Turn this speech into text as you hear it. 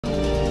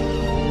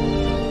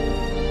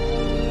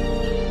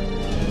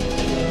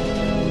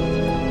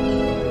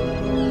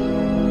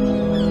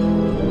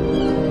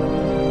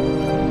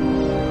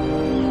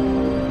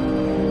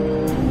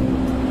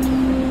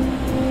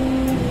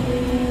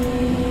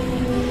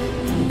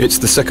It's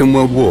the Second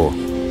World War.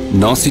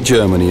 Nazi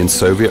Germany and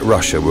Soviet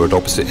Russia were at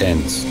opposite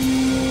ends,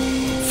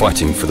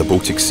 fighting for the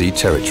Baltic Sea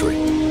territory.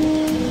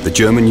 The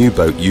German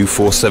U-boat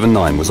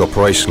U-479 was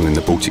operational in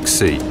the Baltic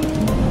Sea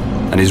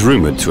and is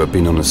rumoured to have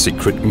been on a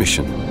secret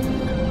mission.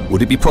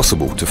 Would it be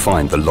possible to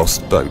find the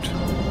lost boat?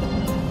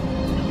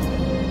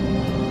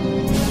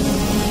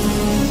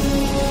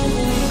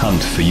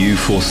 Hunt for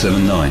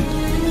U-479.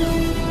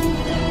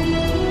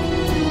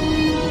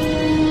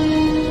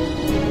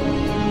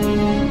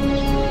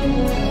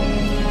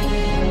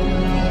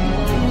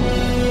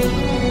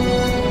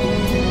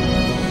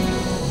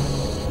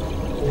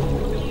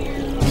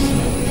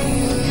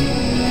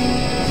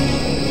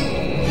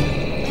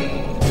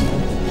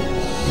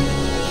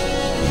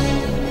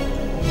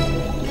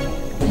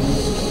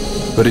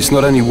 But it's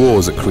not only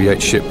wars that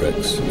create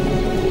shipwrecks.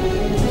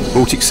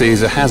 Baltic Sea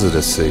is a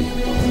hazardous sea,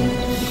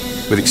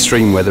 with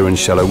extreme weather and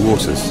shallow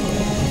waters,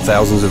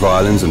 thousands of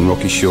islands and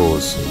rocky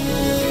shores,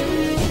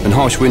 and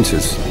harsh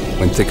winters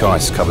when thick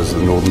ice covers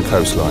the northern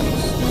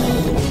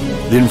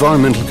coastlines. The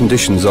environmental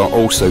conditions are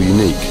also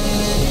unique.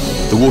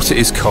 The water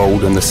is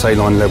cold and the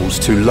saline levels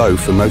too low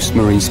for most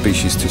marine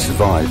species to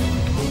survive,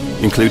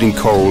 including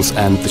corals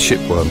and the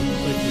shipworm,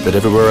 that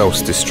everywhere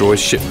else destroys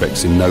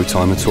shipwrecks in no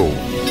time at all.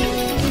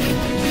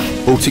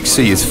 Baltic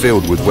Sea is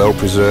filled with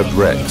well-preserved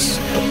wrecks.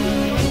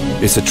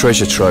 It's a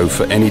treasure trove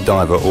for any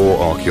diver or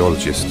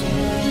archeologist.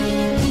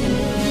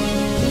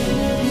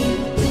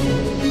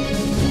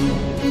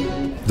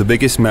 The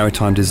biggest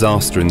maritime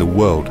disaster in the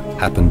world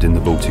happened in the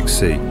Baltic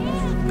Sea.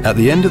 At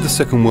the end of the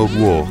Second World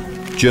War,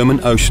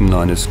 German ocean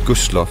liners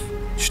Gustloff,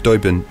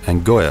 Steuben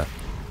and Goya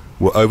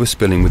were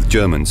overspilling with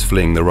Germans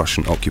fleeing the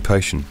Russian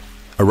occupation.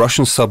 A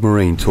Russian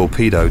submarine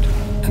torpedoed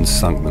and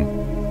sunk them.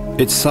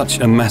 It's such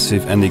a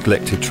massive and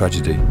neglected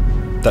tragedy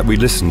that we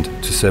listened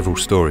to several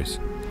stories.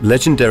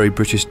 Legendary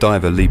British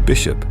diver Lee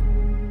Bishop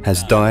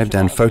has dived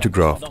and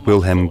photographed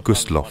Wilhelm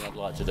Gustloff.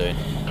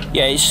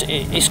 Yeah,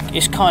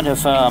 it's kind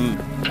of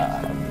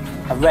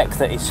a wreck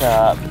that is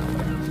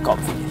got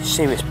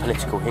serious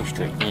political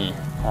history.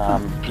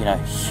 You know,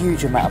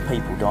 huge amount of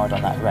people died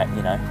on that wreck.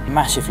 You know,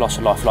 massive loss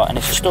of life, and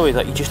it's a story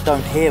that you just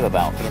don't hear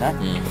about. You know,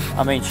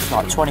 I mean, she's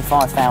like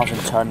 25,000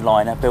 ton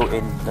liner built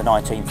in the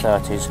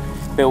 1930s,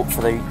 built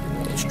for the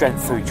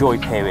strength through joy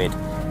period.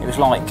 It was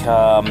like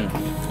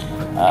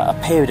a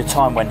period of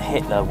time when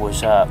Hitler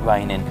was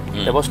reigning.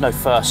 There was no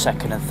first,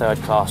 second and third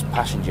class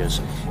passengers.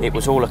 It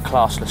was all a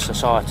classless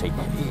society.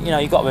 You know,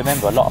 you've got to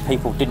remember, a lot of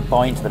people didn't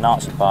buy into the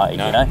Nazi party, you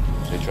know.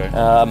 Too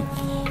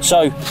true.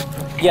 So,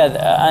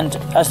 yeah, and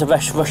as the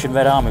Russian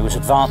Red Army was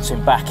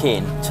advancing back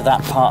in to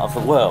that part of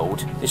the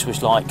world, this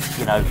was like,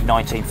 you know,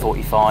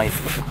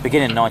 1945,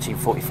 beginning of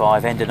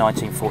 1945, end of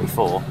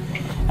 1944,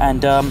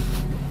 and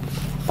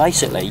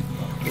basically,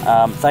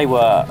 they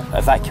were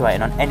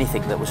evacuating on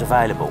anything that was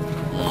available.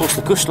 Of course,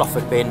 the Gustloff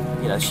had been,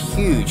 you know, this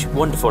huge,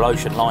 wonderful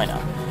ocean liner,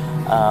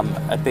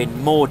 had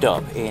been moored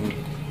up in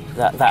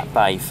that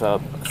bay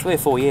for 3 or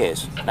 4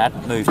 years and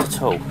hadn't moved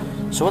at all.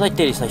 So what they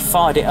did is they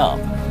fired it up,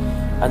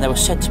 and there were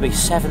said to be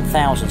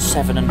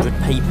 7,700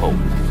 people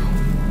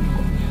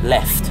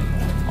left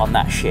on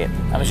that ship.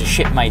 That was a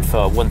ship made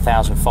for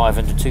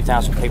 1,500,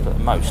 2,000 people at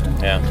the most.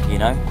 Yeah. You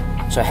know,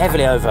 so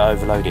heavily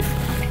overloaded.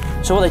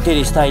 So what they did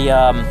is they,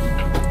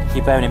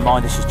 you're bearing in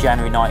mind this is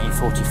January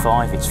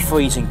 1945. It's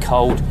freezing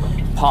cold.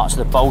 Parts of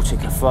the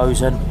Baltic are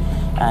frozen,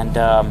 and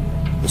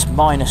it's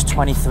minus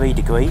 23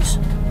 degrees.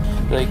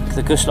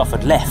 The Gustloff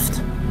had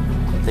left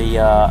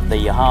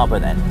the harbour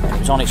then. It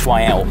was on its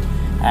way out,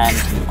 and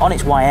on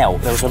its way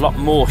out there was a lot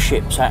more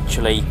ships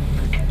actually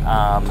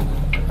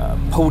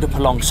pulled up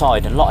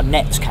alongside, and a lot of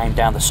nets came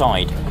down the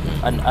side,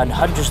 and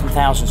hundreds and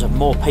thousands of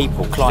more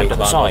people climbed up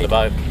the side.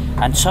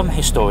 And some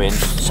historians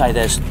say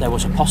there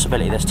was a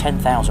possibility there's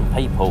 10,000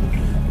 people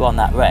were on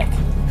that wreck,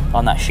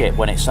 on that ship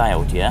when it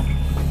sailed. Yeah.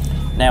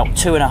 Now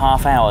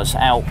 2.5 hours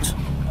out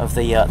of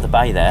the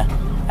bay there,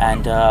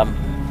 and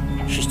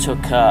she took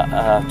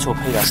a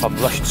torpedo from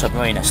the Russian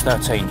submarine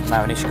S-13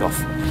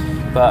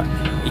 Marinishkov, but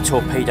he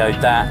torpedoed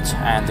that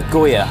and the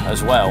Goya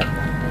as well,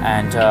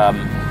 and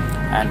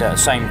at the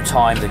same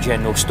time the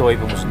General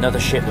Steuben was another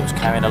ship that was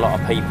carrying a lot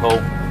of people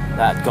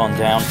that had gone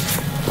down,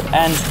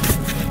 and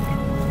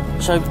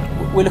so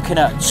we're looking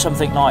at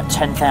something like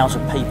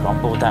 10,000 people on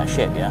board that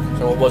ship. Yeah.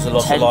 So what was the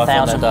loss of life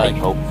on that day? 10,000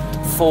 people,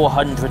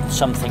 400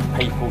 something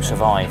people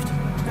survived.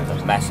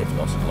 That's a massive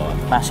loss of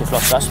life. Massive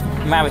loss. That's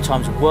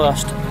maritime's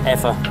worst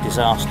ever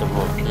disaster.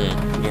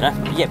 You know.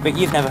 Yeah, but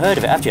you've never heard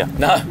of it, have you?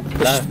 No.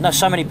 No.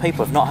 So many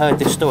people have not heard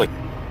this story.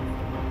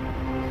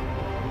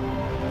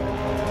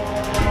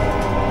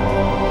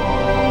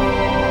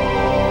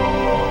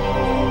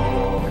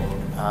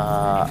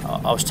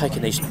 I was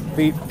taking these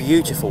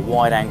beautiful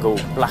wide-angle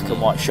black and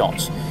white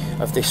shots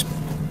of this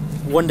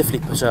wonderfully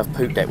preserved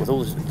poop deck with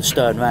all the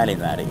stern railing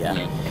around it, yeah?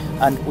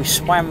 And we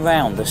swam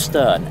round the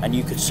stern, and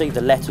you could see the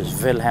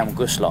letters Wilhelm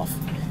Gustloff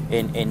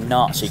in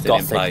Nazi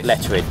Gothic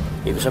lettering.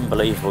 It was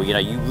unbelievable, you know,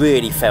 you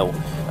really felt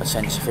a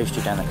sense of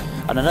history down there.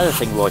 And another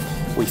thing, Roy,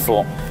 we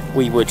thought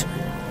we would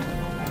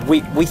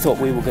we thought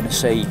we were going to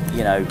see,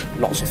 you know,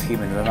 lots of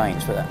human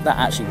remains, but that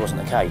actually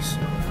wasn't the case.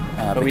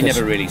 But we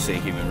never really see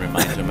human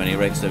remains on many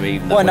wrecks, though,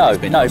 even though well, it's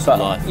been lost of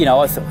life. You know,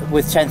 I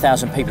with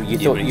 10,000 people,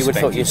 you would have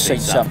thought you'd seen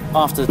some.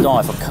 After the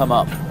dive, I've come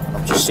up,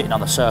 I'm just sitting on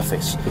the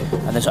surface,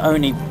 and there's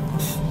only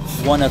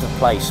one other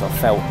place I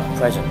felt a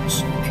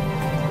presence,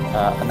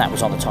 and that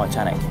was on the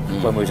Titanic,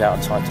 when we was out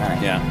on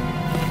Titanic. Yeah.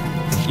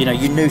 You know,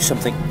 you knew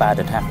something bad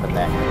had happened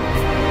there.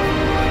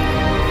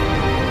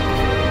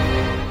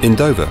 In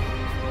Dover,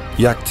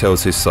 Jack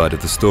tells his side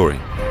of the story.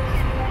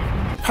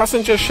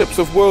 Passenger ships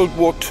of World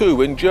War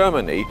II in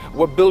Germany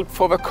were built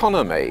for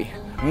economy,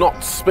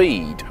 not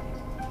speed.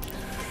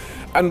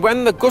 And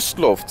when the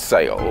Gustloff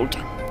sailed,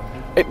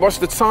 it was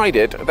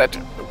decided that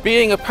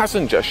being a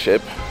passenger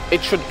ship,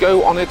 it should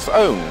go on its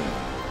own.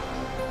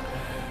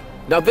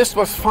 Now this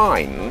was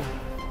fine,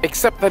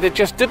 except that it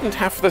just didn't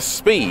have the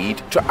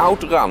speed to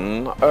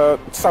outrun a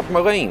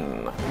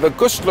submarine. The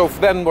Gustloff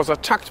then was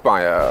attacked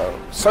by a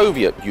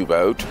Soviet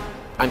U-boat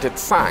and it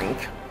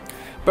sank,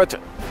 but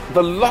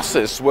the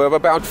losses were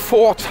about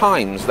 4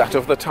 times that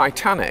of the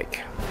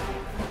Titanic.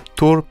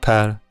 Tor,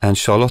 Per and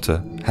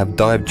Charlotte have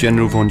dived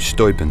General von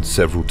Steuben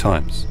several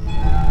times.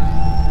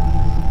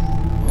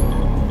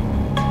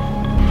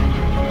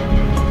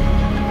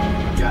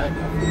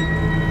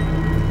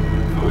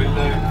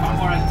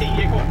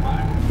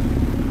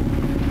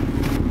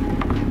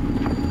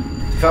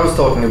 If I was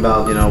talking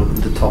about, you know,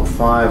 the top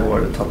 5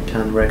 or the top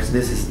 10 wrecks,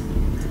 this is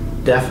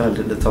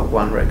definitely the top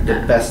 1 wreck,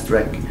 the best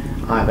wreck we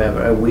have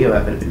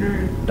ever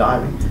been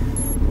diving.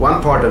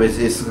 One part of it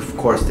is, of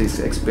course, this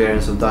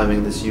experience of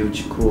diving this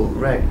huge, cool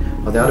wreck,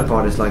 but the other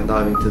part is like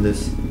diving to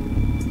this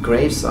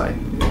gravesite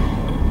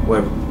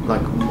where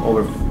like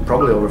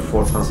probably over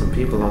 4,000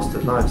 people lost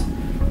their lives.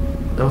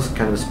 That was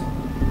kind of a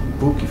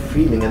spooky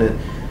feeling, and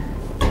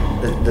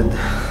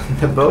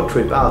the boat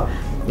trip out.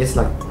 It's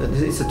a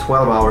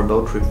 12-hour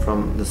boat trip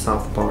from the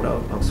south part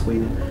of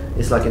Sweden.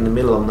 It's like in the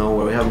middle of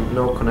nowhere. We have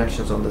no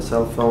connections on the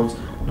cell phones,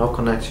 no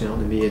connection on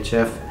the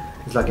VHF.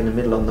 It's like in the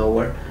middle of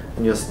nowhere,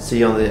 and you just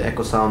see on the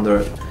echo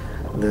sounder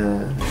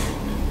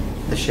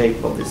the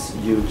shape of this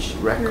huge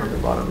wreck on the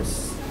bottom.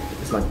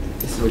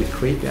 It's really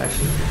creepy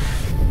actually.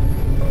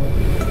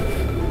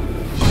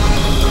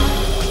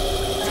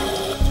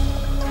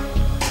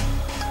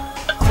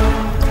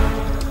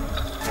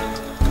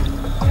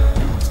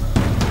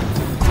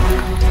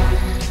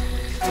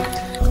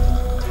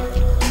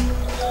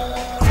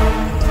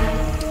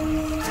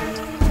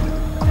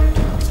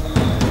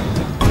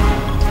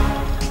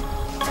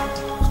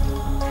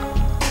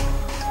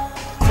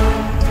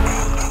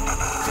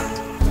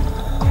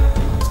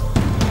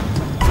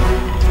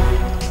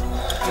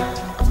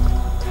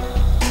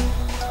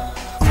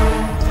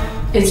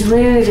 It's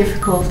really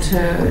difficult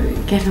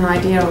to get an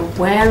idea of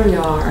where we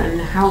are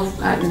and how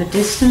and the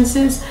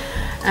distances.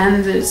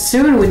 And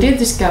soon we did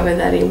discover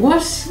that it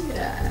was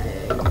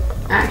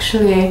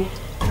actually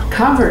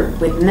covered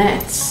with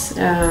nets.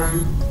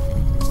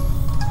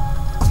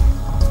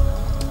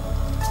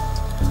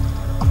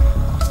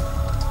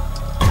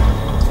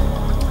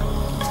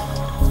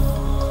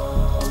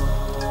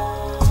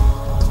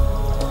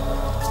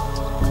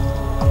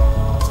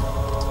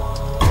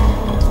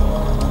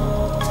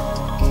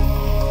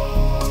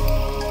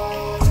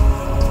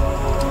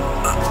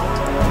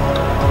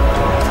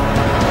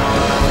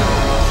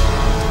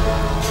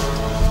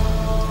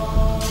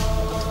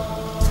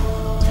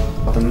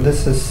 And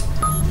this is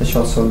the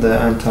shots of the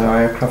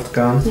anti-aircraft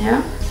gun.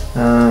 Yeah.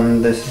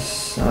 And this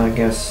is, I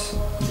guess,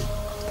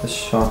 the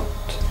shot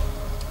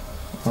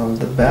of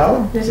the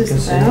bell. This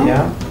is the bell?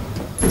 Yeah.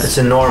 It's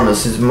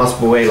enormous. It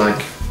must weigh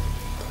like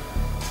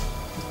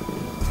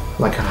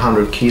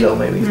 100 kilo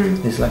maybe.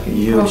 It's like a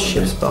huge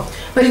ship's bow.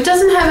 But it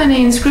doesn't have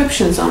any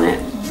inscriptions on it.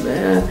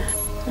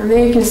 And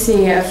there you can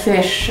see a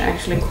fish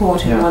actually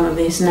caught in one of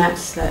these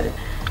nets. That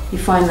you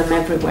find them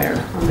everywhere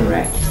on the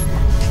wreck.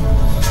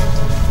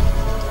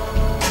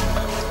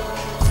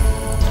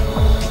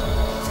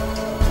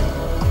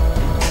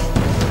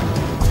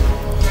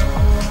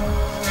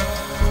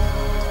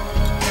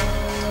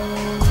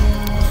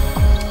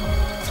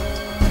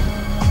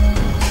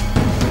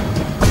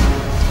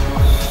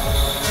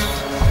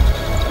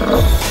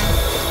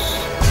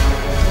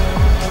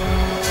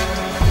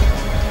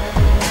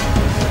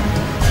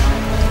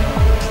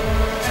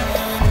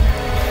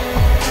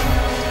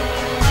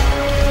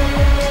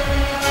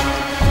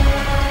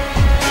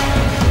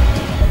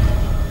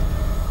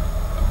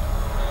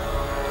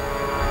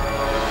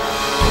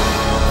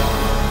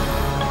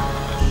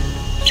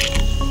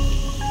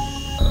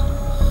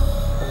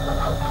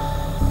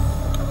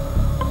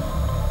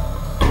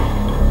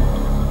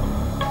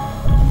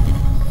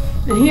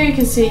 And here you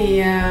can see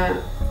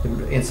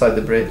inside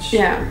the bridge.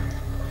 Yeah.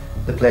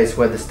 The place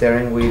where the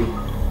steering wheel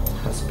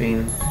has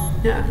been.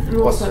 Yeah, and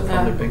was also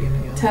from the the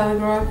beginning. Yeah.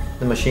 telegraph.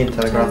 The machine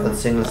telegraph that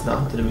signals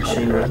down to the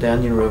machine room, the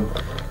engine room,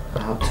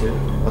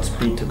 what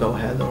speed to go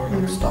ahead or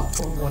like stop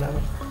or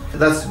whatever.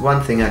 That's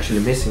one thing actually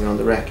missing on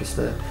the wreck is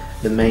the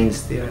main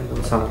steering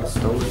when someone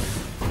stole it.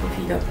 If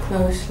you look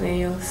closely,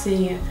 you'll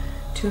see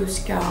 2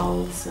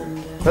 skulls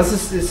and...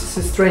 It's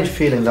a strange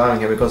feeling diving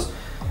here, because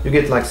you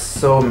get like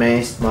so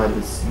amazed by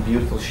this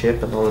beautiful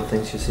ship and all the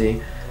things you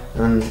see,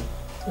 and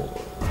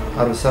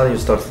all of a sudden you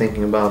start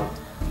thinking about,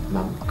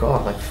 my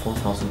God, like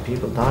 4,000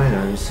 people dying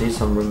there, and you see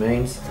some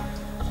remains.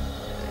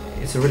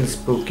 It's a really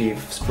spooky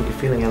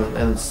feeling,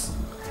 and it's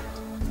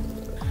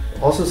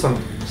also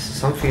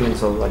some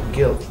feelings of like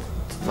guilt,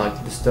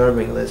 like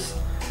disturbing this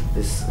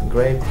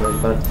great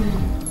place, but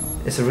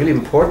it's a really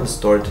important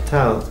story to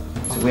tell.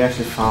 So we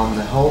actually found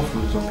the hole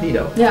from the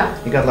torpedo. Yeah.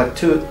 We got like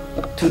two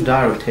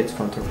direct hits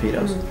from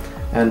torpedoes,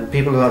 and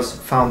people who have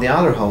found the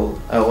other hole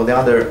or the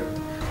other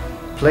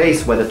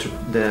place where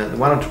the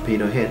one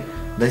torpedo hit,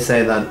 they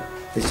say that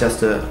it's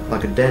just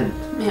like a dent.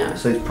 Yeah.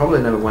 So it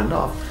probably never went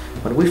off.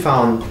 But we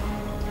found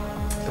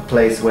a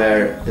place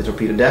where the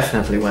torpedo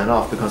definitely went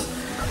off, because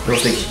there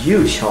was a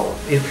huge hole.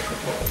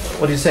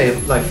 What do you say?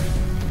 Like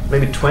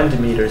maybe 20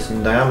 meters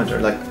in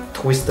diameter, like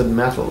twisted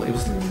metal. It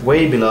was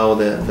way below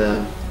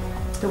the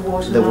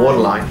water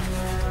line.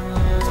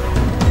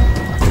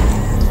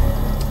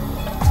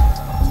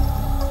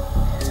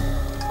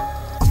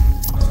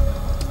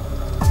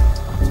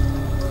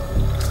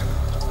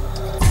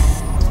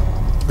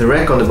 The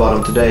wreck on the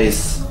bottom today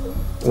is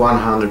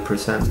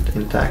 100%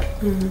 intact.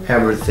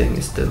 Everything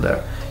is still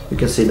there. You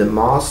can see the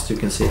mast, you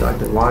can see like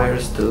the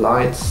wires, the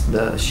lights,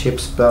 the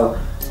ship's bell,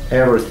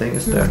 everything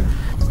is there.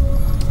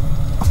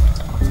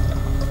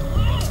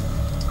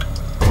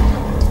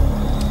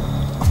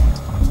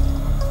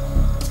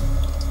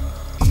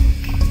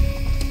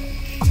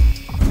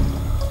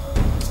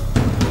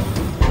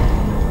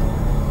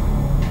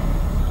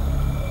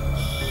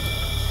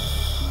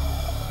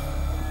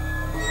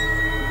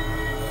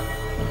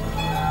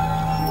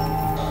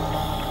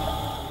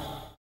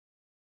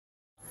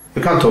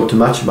 We can't talk too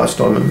much about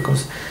Stormen,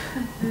 because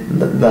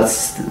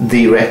that's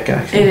the wreck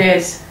actually. It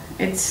is.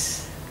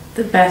 It's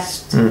the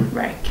best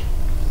wreck.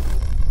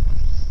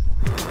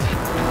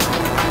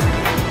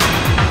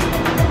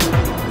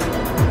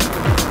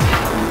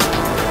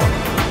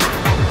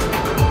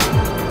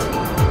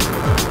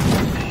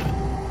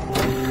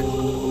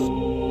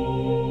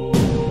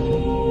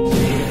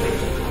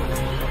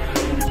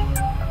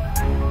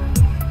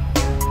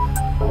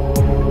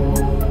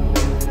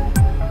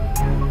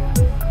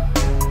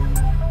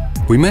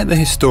 We met the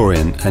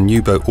historian and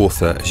U-boat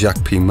author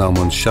Jacques P.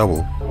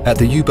 Malmont-Schawel at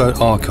the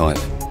U-boat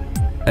archive,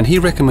 and he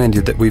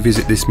recommended that we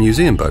visit this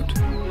museum boat.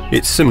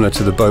 It's similar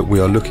to the boat we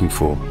are looking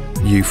for,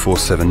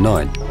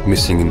 U-479,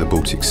 missing in the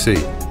Baltic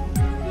Sea.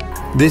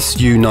 This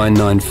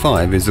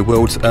U-995 is the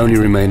world's only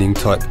remaining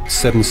Type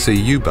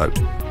 7C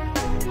U-boat.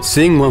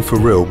 Seeing one for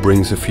real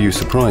brings a few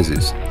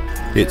surprises.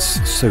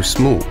 It's so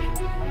small.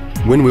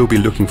 When we'll be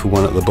looking for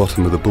one at the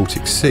bottom of the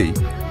Baltic Sea,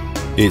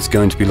 it's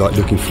going to be like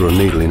looking for a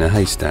needle in a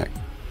haystack.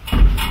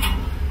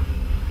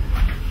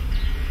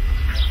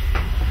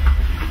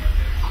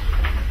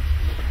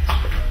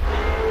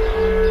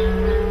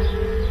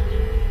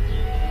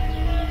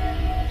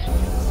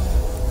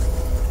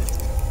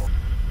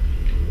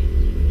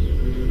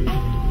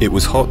 It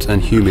was hot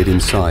and humid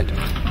inside.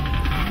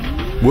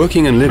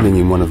 Working and living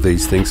in one of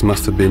these things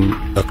must have been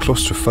a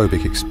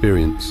claustrophobic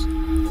experience.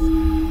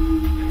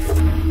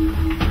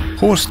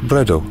 Horst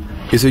Bredow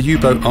is a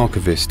U-boat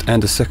archivist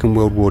and a Second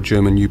World War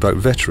German U-boat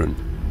veteran.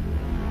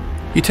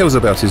 He tells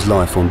about his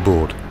life on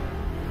board.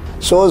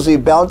 So the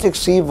Baltic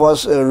Sea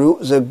was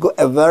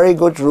a very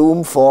good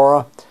room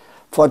for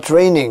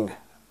training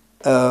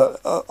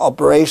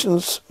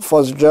operations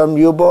for the German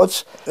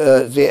U-boats.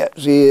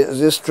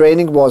 This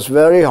training was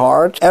very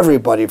hard.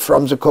 Everybody,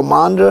 from the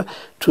commander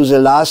to the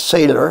last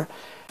sailor.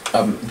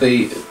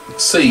 The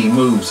sea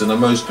moves in a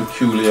most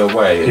peculiar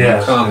way, and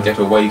you can't get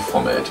away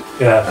from it.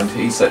 Yeah. And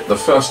he said the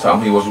first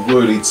time he was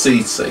really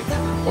seasick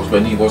was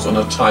when he was on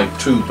a Type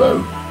 2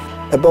 boat.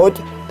 A boat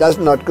does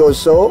not go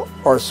so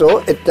or so,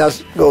 it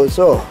does go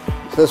so,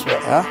 this way.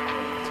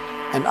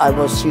 And I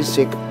was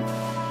seasick.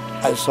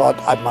 I thought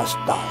I must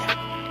die.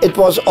 It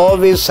was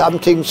always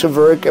something to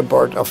work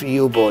aboard of a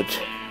U-boat.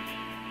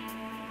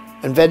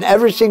 And when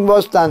everything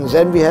was done,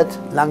 then we had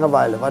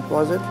Langeweile. What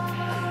was it?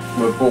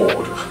 We're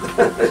bored.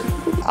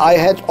 I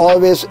had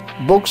always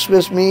books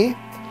with me.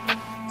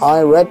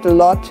 I read a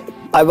lot.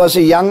 I was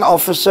a young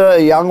officer, a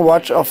young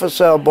watch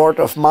officer aboard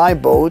of my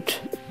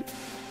boat.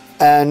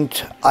 And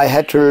I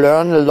had to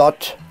learn a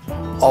lot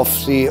of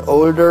the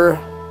older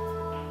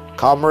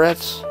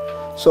comrades.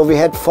 So we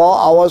had 4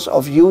 hours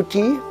of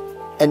duty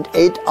and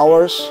 8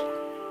 hours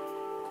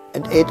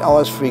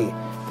free,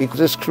 because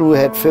this crew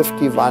had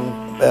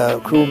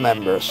 51 crew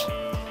members.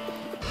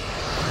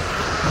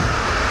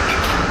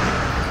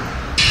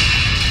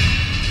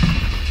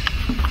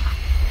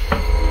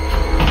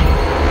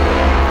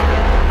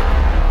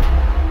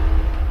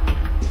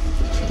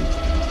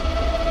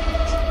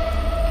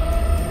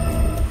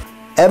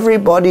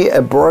 Everybody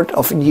aboard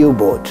of a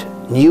U-boat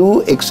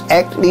knew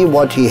exactly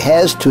what he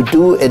has to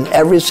do in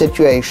every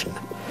situation.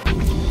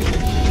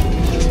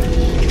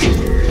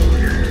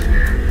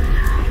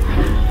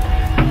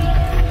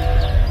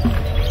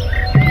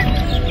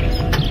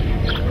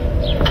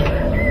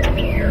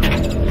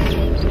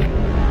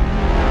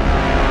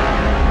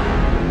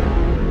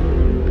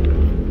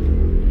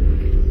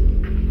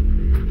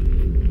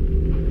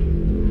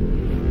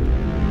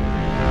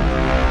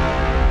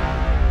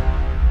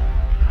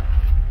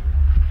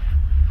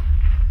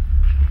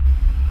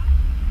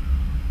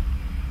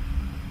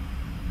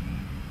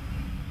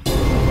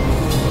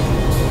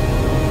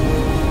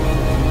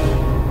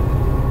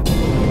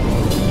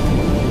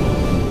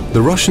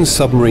 The Russian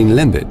submarine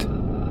Lembit,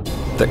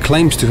 that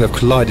claims to have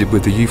collided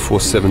with the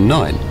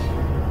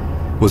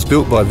U-479, was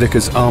built by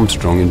Vickers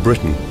Armstrong in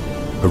Britain,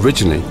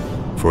 originally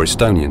for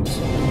Estonians.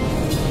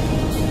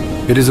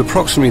 It is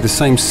approximately the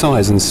same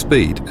size and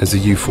speed as the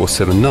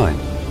U-479,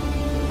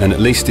 and at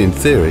least in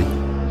theory,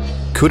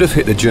 could have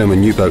hit the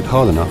German U-boat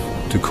hard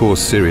enough to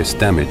cause serious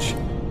damage.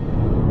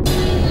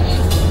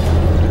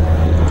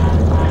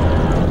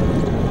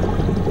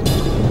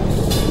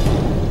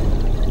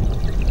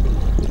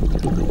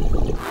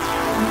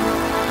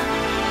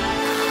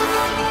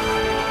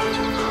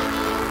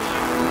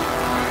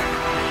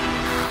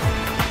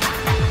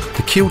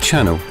 The Kiel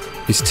Channel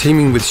is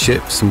teeming with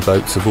ships and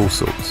boats of all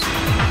sorts.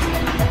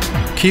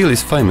 Kiel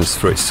is famous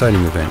for its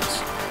sailing events.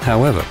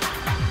 However,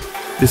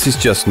 this is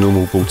just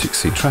normal Baltic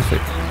Sea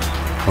traffic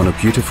on a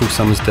beautiful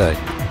summer's day.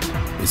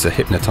 It's a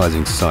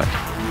hypnotizing sight.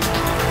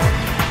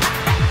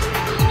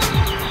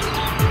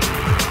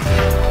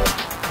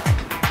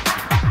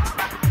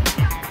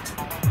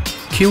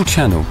 Kiel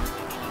Channel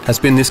has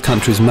been this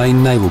country's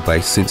main naval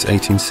base since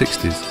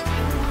 1860s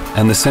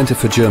and the centre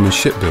for German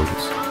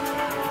shipbuilders.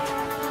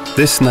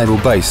 This naval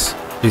base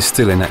is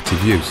still in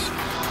active use.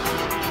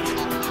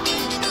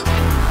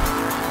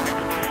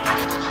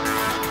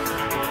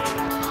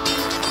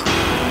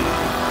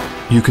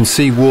 You can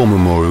see war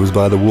memorials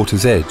by the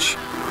water's edge.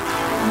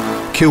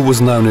 Kiel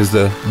was known as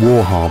the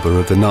war harbour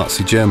of the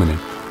Nazi Germany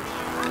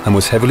and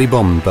was heavily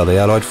bombed by the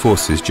Allied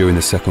forces during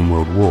the Second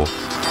World War.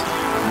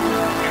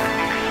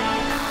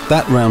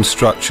 That round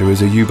structure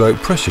is a U-boat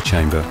pressure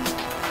chamber,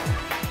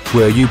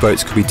 where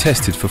U-boats could be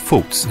tested for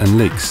faults and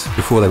leaks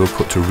before they were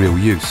put to real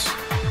use.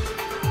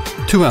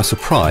 To our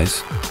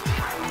surprise,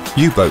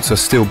 U-boats are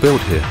still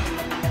built here,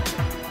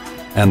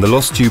 and the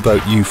lost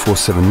U-boat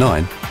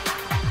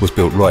U-479 was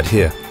built right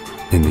here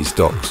in these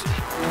docks.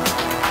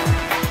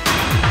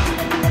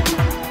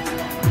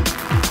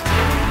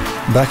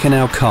 Back in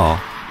our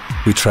car,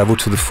 we travelled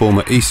to the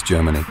former East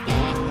Germany.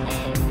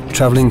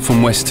 Travelling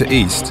from west to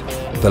east,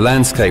 the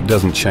landscape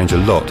doesn't change a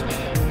lot,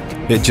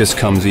 it just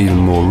comes even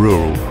more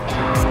rural.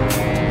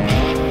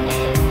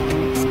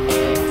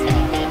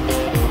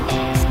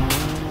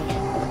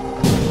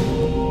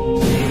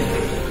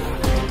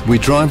 We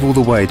drive all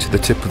the way to the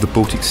tip of the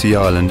Baltic Sea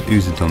island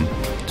Usedom,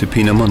 to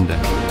Peenemünde.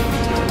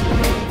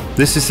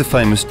 This is the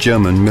famous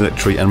German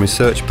military and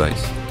research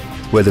base,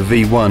 where the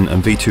V1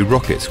 and V2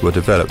 rockets were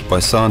developed by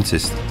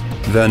scientist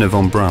Wernher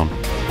von Braun.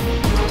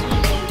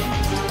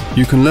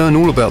 You can learn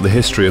all about the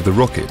history of the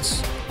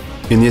rockets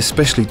in the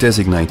especially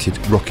designated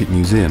Rocket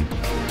Museum.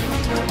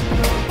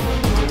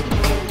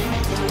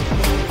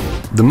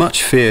 The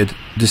much feared,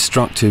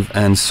 destructive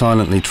and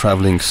silently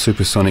travelling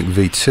supersonic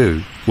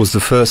V2 was the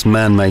first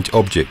man-made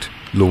object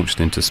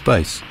launched into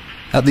space.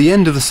 At the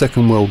end of the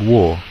Second World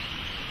War,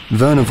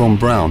 Wernher von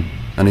Braun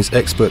and his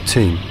expert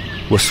team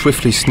were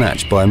swiftly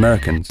snatched by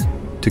Americans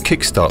to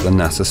kickstart the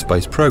NASA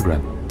space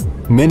program.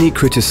 Many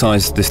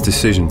criticised this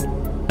decision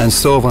and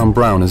saw von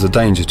Braun as a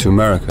danger to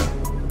America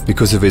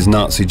because of his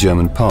Nazi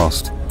German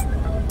past.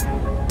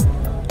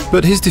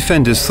 But his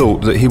defenders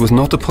thought that he was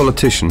not a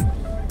politician,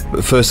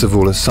 but first of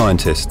all a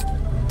scientist,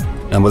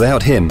 and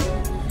without him,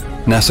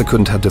 NASA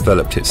couldn't have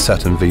developed its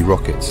Saturn V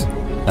rockets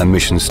and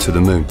missions to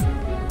the moon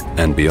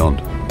and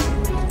beyond.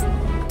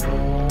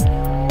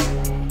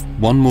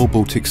 One more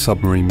Baltic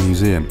submarine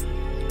museum,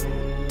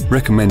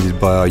 recommended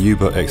by our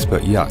U-boat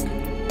expert Jack.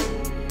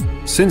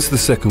 Since the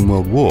Second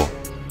World War,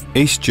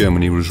 East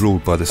Germany was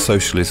ruled by the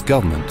socialist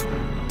government,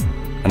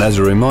 and as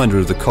a reminder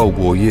of the Cold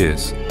War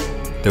years,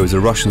 there was a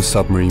Russian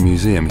submarine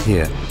museum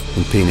here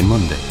in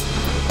Peenemünde.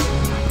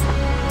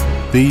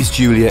 These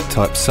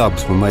Juliet-type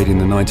subs were made in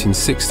the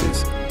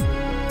 1960s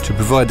to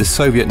provide the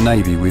Soviet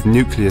Navy with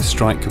nuclear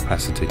strike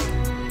capacity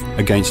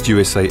against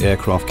USA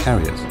aircraft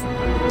carriers.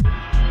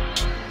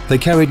 They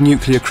carried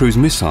nuclear cruise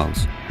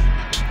missiles.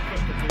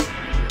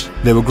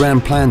 There were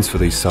grand plans for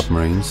these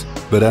submarines,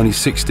 but only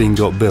 16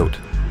 got built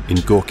in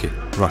Gorky,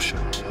 Russia.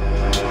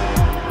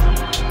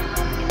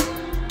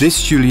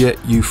 This Juliet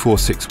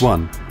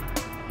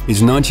U-461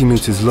 is 90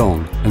 meters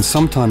long and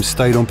sometimes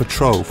stayed on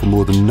patrol for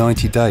more than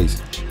 90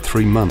 days,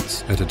 3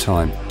 months at a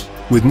time.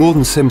 With more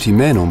than 70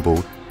 men on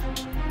board,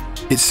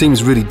 it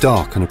seems really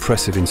dark and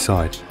oppressive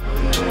inside.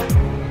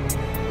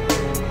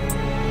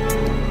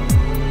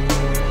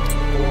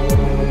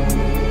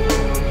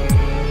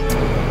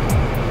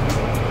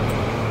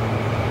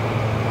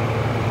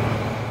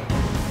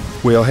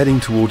 We are heading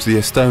towards the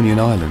Estonian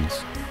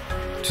islands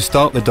to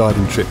start the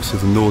diving trips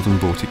of the northern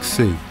Baltic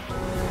Sea.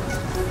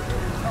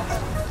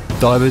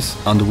 Divers,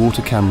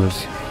 underwater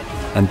cameras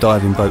and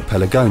diving boat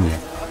Pelagonia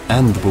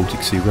and the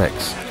Baltic Sea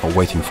wrecks are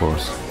waiting for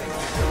us.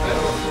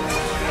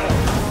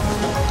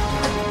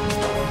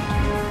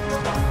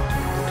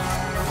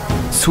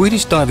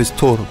 Swedish divers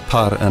Tor,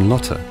 Par and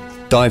Lotta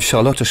dive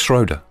Charlotta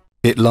Schroeder.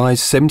 It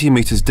lies 70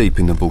 meters deep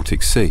in the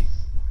Baltic Sea.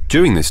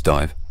 During this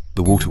dive,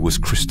 the water was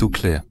crystal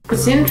clear.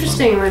 What's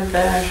interesting with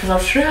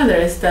Charlotte Schroeder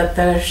is that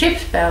the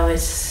ship's bell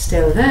is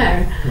still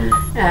there,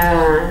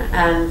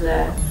 and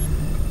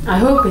I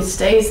hope it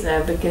stays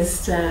there,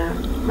 because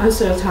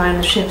most of the time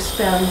the ship's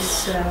bell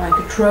is like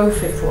a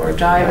trophy for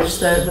divers.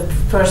 The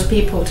first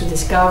people to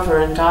discover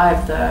and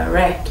dive the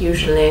wreck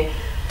usually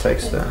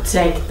take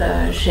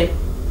the ship's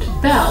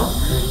bell.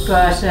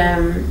 But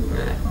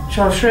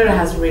Charles Schroeder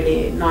has a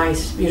really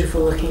nice,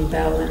 beautiful looking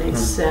bell, and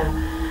it's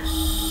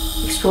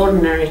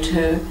extraordinary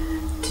to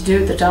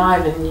do the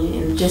dive, and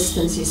in the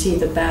distance you see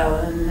the bell.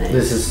 And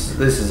this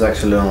is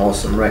actually an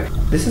awesome wreck.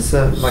 This is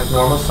like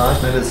normal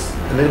size, maybe it's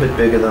a little bit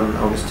bigger than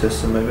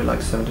Augustus, so maybe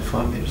like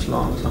 75 meters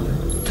long or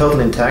something.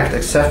 Totally intact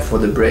except for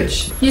the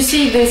bridge. You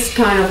see this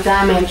kind of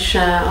damage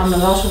on a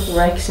lot of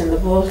wrecks in the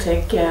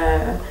Baltic.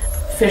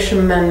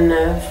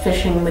 Fishermen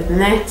fishing with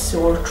nets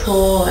or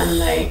trawl,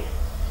 and they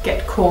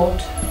get caught.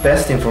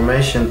 Best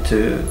information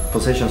to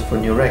positions for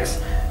new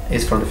wrecks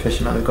is from the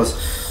fishermen,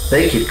 because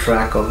they keep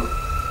track of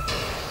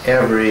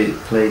every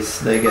place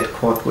they get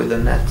caught with the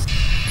net.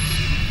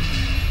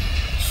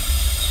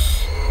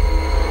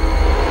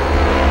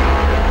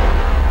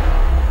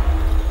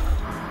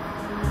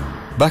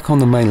 Back on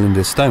the mainland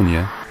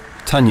Estonia,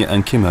 Tanja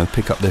and Kimmo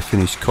pick up their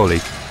Finnish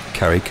colleague,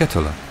 Kari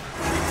Ketola.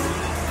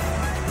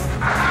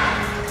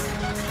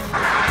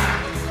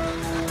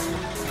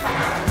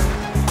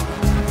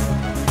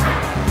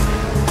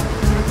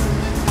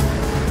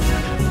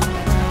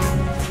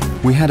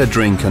 We had a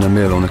drink and a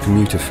meal on a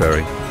commuter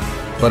ferry,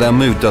 but our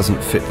mood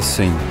doesn't fit the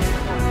scene.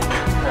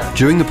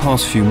 During the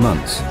past few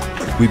months,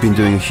 we've been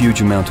doing a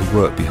huge amount of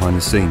work behind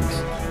the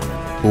scenes,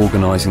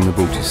 organising the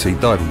Baltic Sea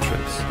diving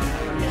trips.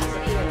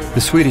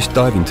 The Swedish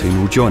diving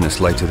team will join us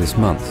later this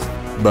month,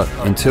 but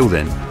until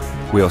then,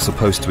 we are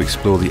supposed to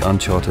explore the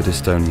uncharted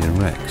Estonian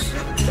wrecks.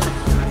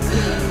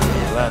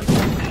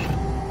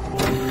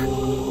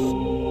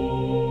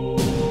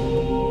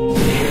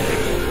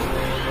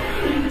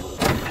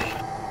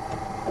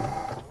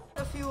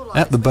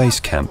 At the base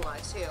camp,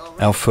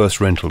 our first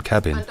rental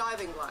cabin,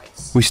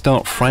 we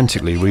start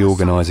frantically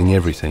reorganising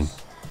everything.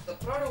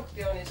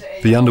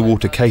 The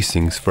underwater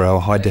casings for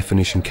our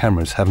high-definition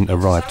cameras haven't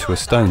arrived to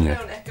Estonia,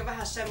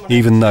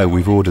 even though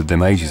we've ordered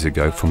them ages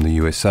ago from the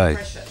USA.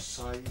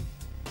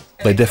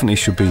 They definitely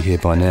should be here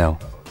by now.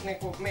 We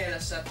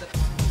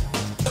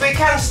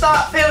can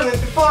start filming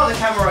before the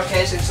camera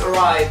casings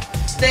arrive.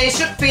 They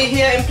should be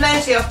here in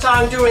plenty of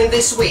time during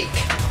this week.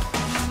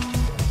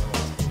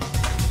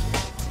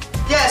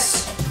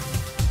 Yes.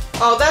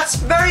 Oh, that's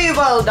very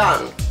well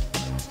done.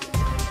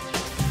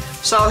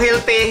 So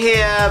he'll be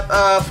here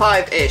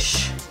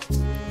 5-ish.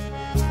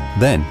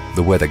 Then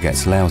the weather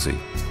gets lousy,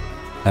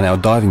 and our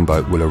diving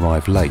boat will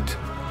arrive late.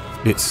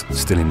 It's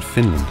still in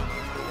Finland,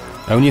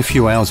 only a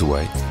few hours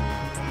away,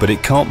 but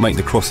it can't make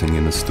the crossing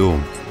in the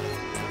storm.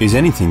 Is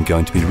anything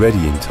going to be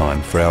ready in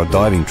time for our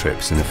diving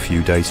trips in a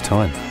few days'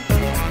 time?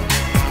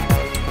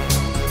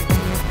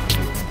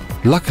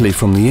 Luckily,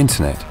 from the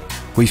internet,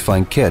 we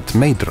find Gert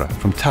Meidra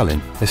from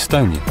Tallinn,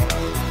 Estonia.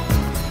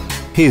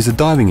 He is a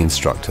diving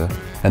instructor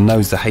and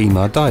knows the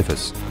Heimar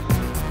divers.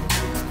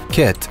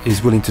 Gert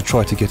is willing to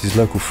try to get his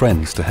local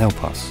friends to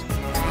help us.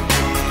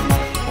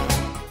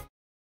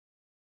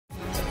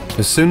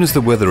 As soon as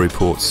the weather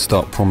reports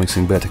start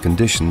promising better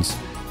conditions,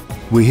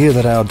 we hear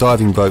that our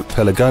diving boat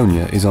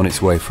Pelagonia is on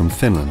its way from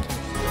Finland.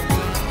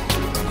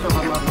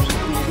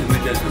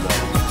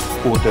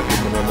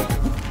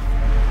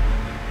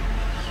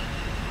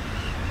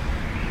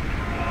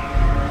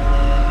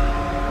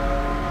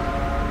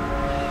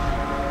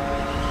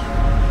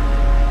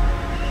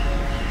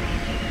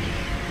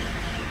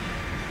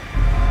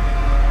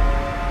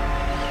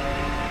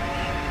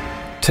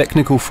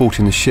 Technical fault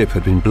in the ship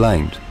had been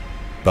blamed,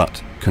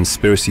 but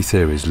conspiracy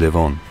theories live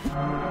on.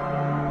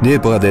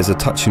 Nearby there's a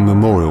touching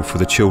memorial for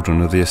the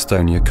children of the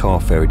Estonia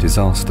car ferry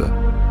disaster.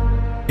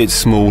 It's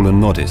small and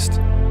modest.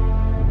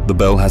 The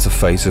bell has a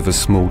face of a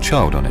small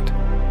child on it.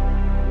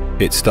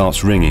 It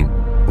starts ringing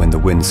when the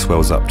wind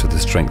swells up to the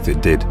strength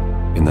it did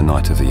in the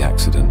night of the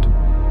accident.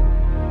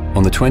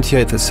 On the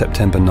 28th of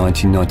September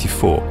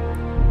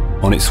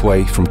 1994, on its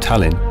way from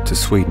Tallinn to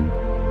Sweden,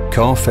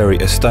 car ferry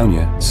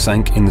Estonia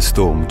sank in the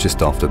storm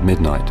just after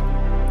midnight.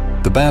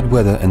 The bad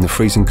weather and the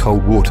freezing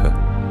cold water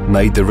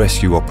made the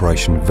rescue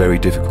operation very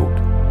difficult.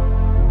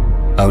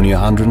 Only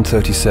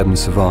 137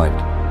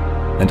 survived,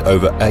 and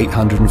over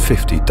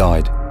 850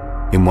 died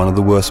in one of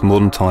the worst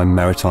modern-time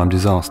maritime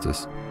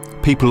disasters.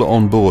 People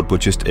on board were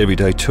just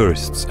everyday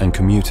tourists and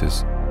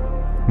commuters,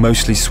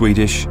 mostly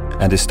Swedish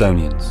and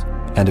Estonians,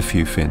 and a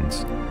few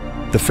Finns.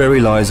 The ferry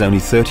lies only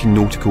 30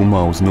 nautical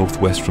miles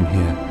northwest from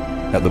here,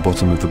 at the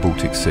bottom of the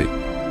Baltic Sea.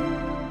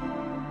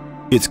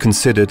 It's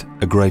considered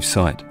a grave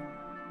site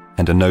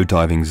and a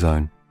no-diving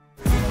zone.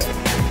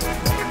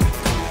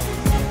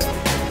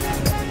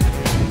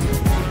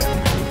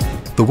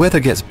 The weather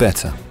gets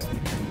better,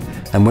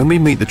 and when we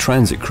meet the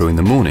transit crew in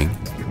the morning,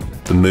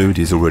 the mood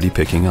is already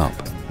picking up.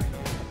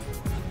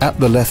 At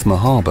the Lethma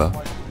harbour,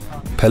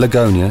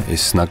 Pelagonia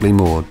is snugly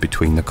moored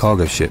between the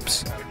cargo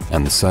ships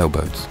and the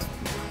sailboats.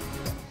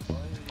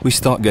 We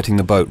start getting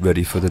the boat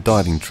ready for the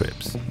diving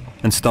trips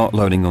and start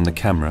loading on the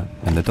camera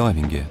and the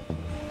diving gear.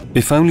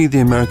 If only the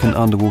American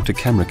underwater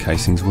camera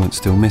casings weren't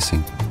still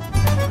missing.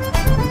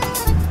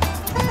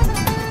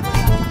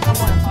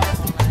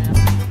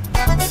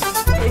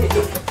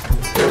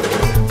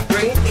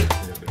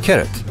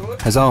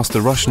 Keret has asked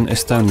the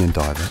Russian-Estonian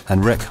diver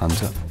and wreck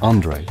hunter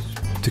Andrei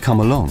to come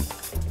along.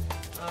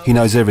 He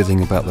knows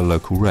everything about the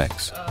local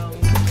wrecks.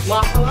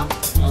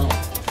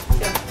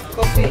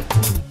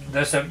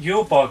 There's a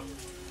U-boat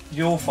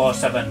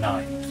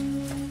U479.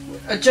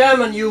 A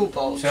German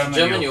U-boat.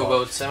 German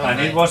U-boat. And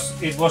it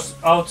was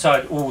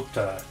outside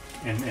Utö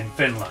in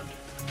Finland.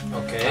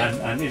 Okay.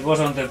 And it was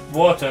on the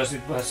waters.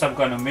 It was some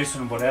kind of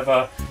mission,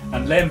 whatever.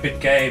 And Lempit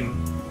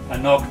came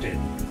and knocked it.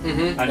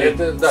 And it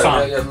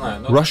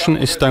sank.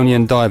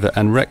 Russian-Estonian diver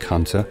and wreck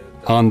hunter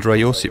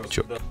Andrei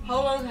Osipchuk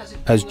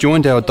has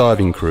joined our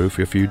diving crew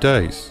for a few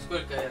days.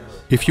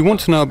 If you want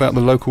to know about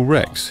the local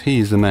wrecks, he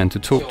is the man to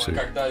talk to.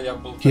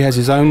 He has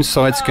his own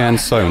side-scan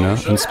sonar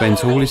and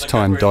spends all his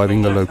time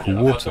diving the local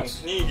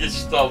waters.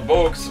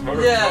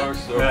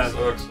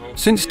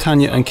 Since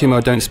Tanya and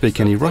Kimmo don't speak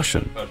any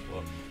Russian,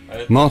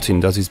 Martin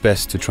does his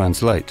best to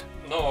translate.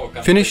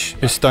 Finnish,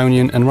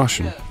 Estonian and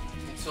Russian.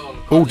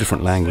 All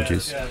different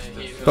languages,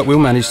 but we'll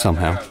manage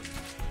somehow.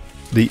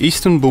 The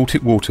eastern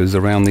Baltic waters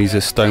around these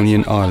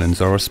Estonian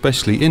islands are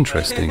especially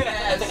interesting.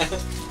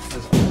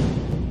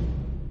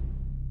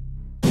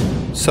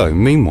 So,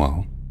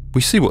 meanwhile, we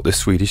see what the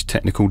Swedish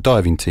technical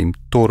diving team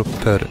Tor,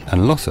 Per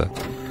and Lotta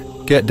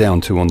get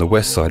down to on the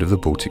west side of the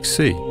Baltic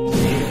Sea.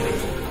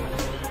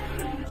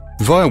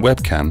 Via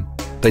webcam,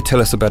 they tell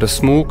us about a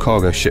small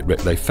cargo shipwreck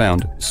they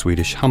found,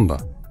 Swedish Humber.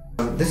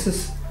 This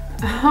is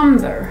a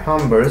Humber.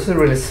 Humber. It's a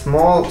really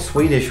small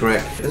Swedish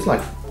wreck. It's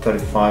like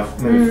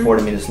 35, maybe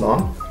 40 meters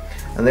long.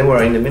 And they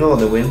were in the middle of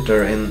the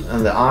winter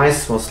and the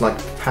ice was like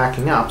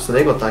packing up, so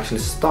they got actually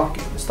stuck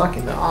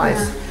in the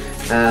ice.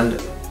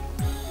 And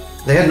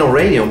they had no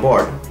radio on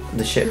board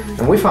the ship.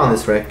 And we found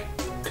this wreck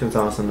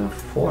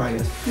 2004, I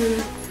guess.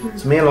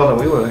 So me and Lotta,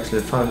 we were actually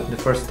the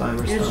first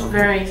divers. It was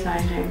very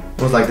exciting.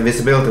 It was like the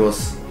visibility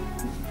was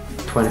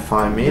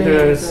 25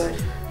 meters.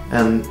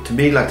 And to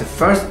be like the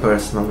first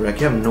person on the wreck,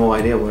 you have no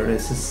idea where it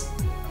is.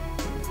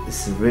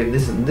 This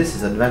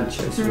is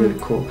adventure. It's really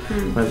cool.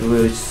 But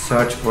we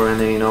search for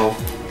any,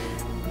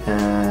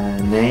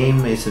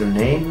 name. Is there a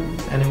name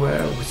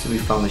anywhere? So we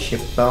found a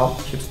ship's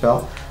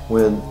bell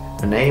with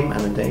a name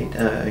and a date,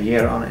 a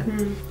year on it.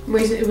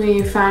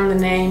 We found the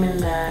name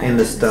in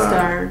the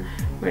stern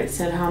where it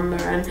said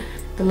Humber, and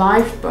the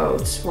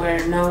lifeboats were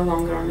no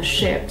longer on the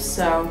ship,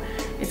 so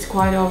it's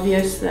quite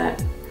obvious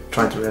that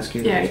tried to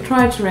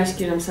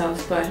rescue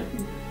themselves, but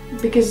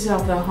because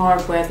of the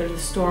hard weather, the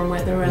storm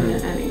weather, and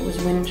it was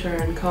winter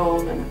and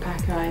cold and the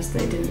pack ice,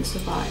 they didn't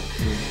survive.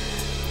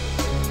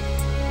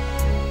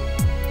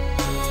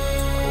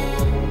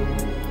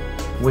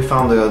 We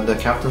found the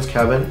captain's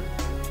cabin,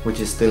 which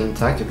is still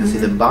intact. You can see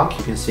the bunk,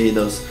 you can see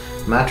those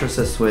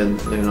mattresses with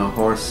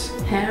horse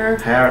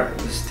hair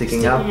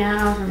sticking out.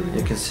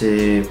 You can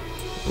see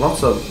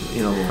lots of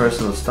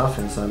personal stuff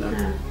inside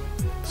there.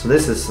 So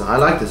I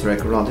like this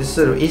wreck a lot. This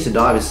is an easy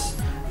dive. It's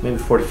maybe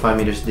 45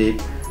 meters deep.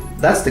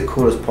 That's the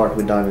coolest part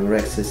with diving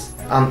wrecks, is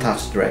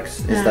untouched wrecks.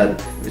 Is that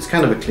it's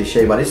kind of a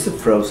cliche, but it's a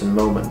frozen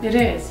moment. It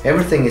is.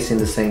 Everything is in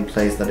the same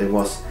place that it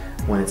was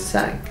when it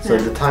sank. So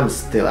the time is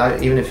still.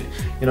 Even if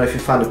if you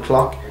find a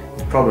clock,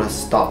 it probably has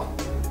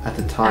stopped at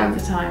the time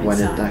when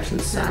it actually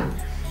sank.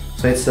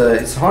 So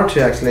it's hard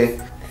to actually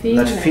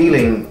that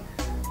feeling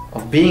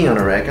of being on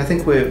a wreck. I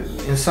think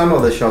in some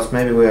of the shots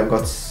maybe we have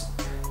got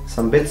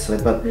some bits of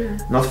it, but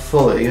not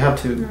fully. You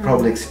have to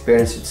probably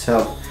experience it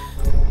yourself.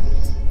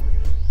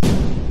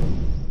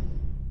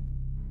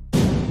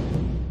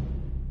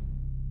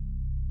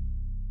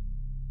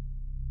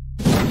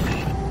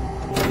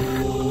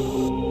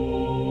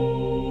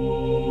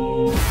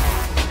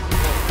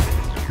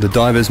 The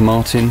divers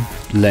Martin,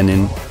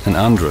 Lenin and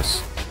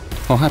Andrus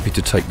are happy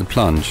to take the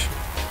plunge.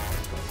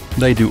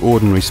 They do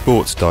ordinary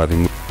sports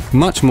diving,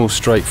 much more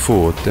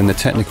straightforward than the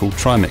technical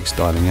trimix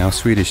diving our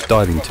Swedish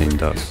diving team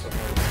does.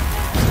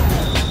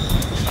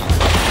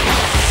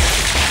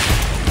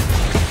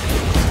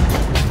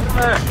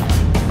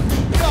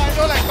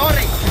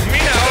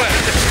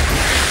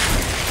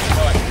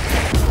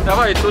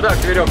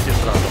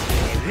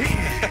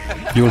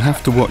 You'll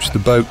have to watch the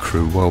boat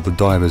crew while the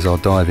divers are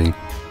diving.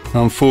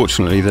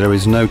 Unfortunately, there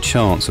is no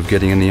chance of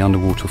getting any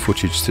underwater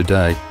footage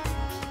today.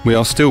 We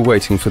are still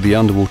waiting for the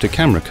underwater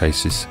camera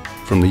cases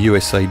from the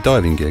USA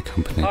Diving Gear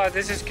Company. Hi,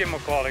 this is Kimmo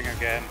calling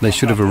again. They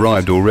should have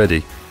arrived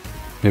already.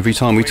 Every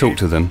time we talk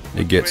to them,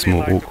 it gets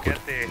more awkward.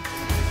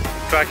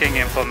 Tracking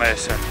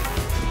information.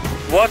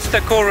 What's the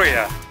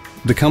courier?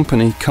 The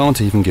company can't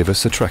even give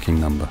us a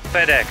tracking number.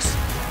 FedEx.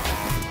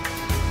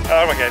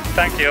 Oh, okay,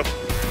 thank you.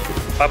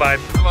 Bye-bye.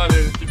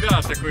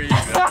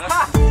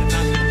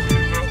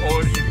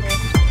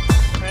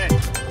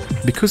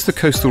 Because the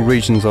coastal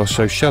regions are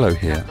so shallow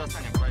here,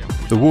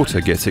 the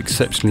water gets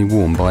exceptionally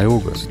warm by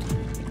August.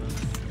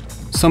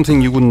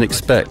 Something you wouldn't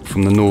expect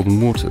from the northern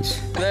waters.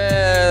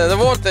 The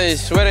water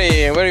is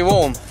very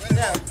warm,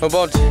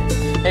 about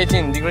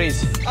 18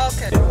 degrees.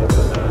 Okay.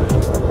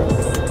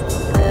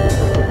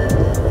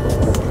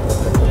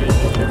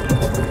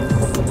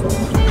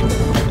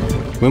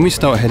 When we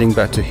start heading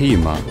back to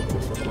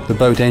Hiiumaa, the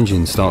boat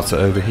engine starts to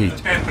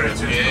overheat.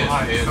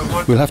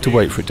 We'll have to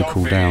wait for it to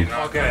cool down.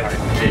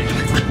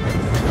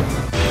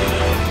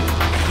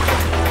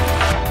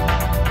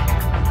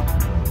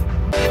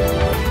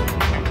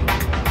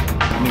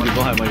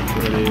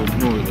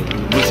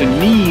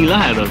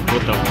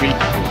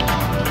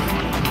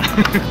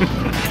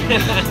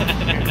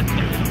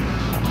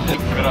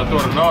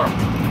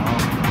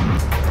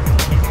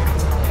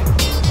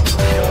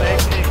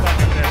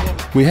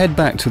 We head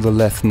back to the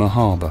Lethma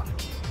harbour.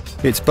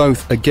 It's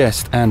both a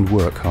guest and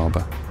work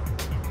harbour.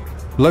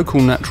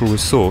 Local natural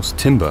resource,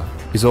 timber,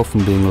 is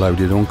often being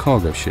loaded on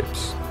cargo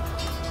ships.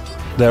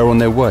 They're on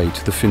their way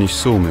to the Finnish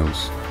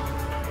sawmills.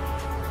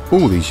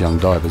 All these young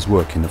divers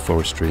work in the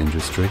forestry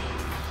industry.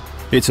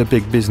 It's a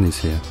big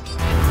business here.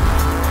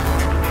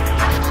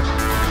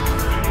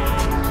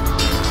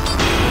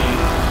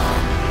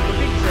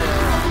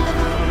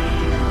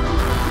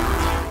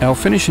 Our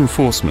Finnish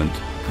enforcement,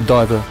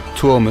 diver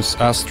Tuomas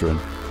Astron,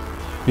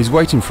 is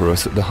waiting for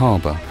us at the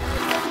harbour.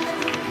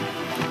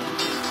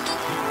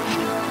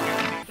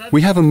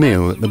 We have a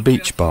meal at the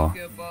beach bar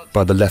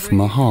by the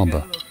Lethma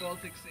harbour.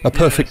 A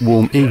perfect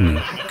warm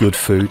evening, good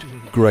food,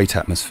 great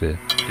atmosphere.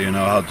 Do you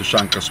know how to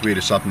sink a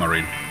Swedish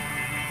submarine?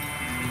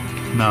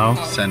 No.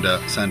 Send a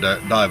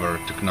diver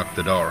to knock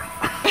the door.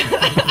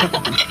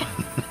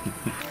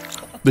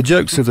 The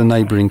jokes of the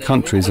neighbouring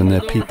countries and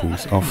their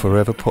peoples are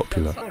forever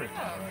popular.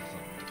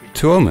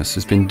 Tuomas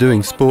has been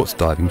doing sports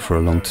diving for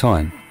a long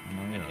time.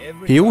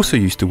 He also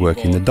used to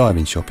work in the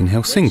diving shop in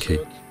Helsinki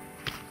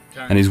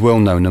and is well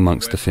known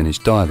amongst the Finnish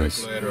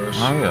divers.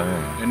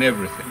 And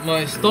everything.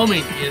 My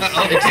stomach is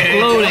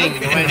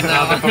exploding right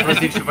now.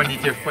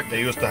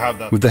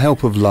 With the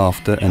help of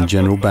laughter and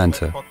general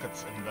banter,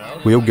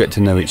 we all get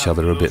to know each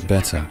other a bit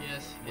better,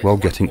 while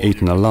getting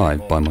eaten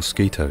alive by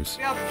mosquitoes.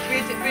 We are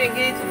being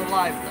eaten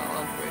alive now,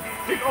 aren't we?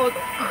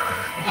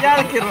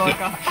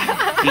 Jälkiruoka.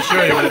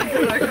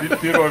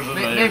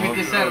 Maybe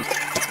dessert.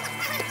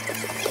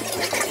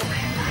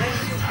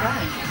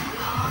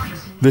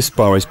 This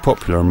bar is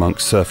popular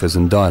amongst surfers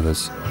and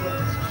divers.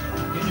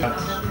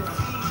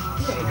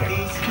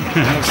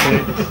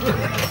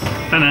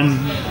 And then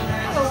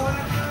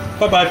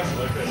bye-bye.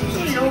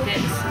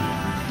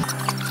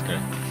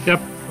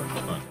 Yep.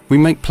 We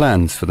make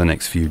plans for the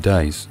next few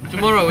days.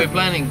 Tomorrow we're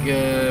planning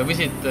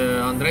visit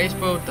Andrei's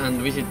boat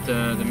and visit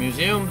the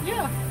museum.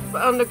 Yeah.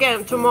 And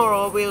again,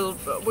 tomorrow we'll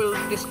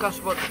discuss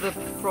what the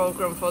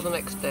program for the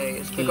next day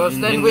is, because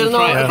then we'll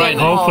know.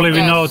 Hopefully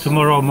we know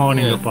tomorrow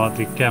morning about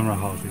the camera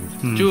housings.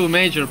 Two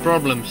major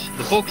problems: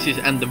 the boxes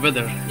and the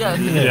weather. Yes.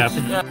 Yeah.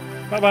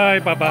 Bye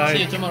bye.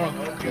 See you tomorrow.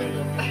 See you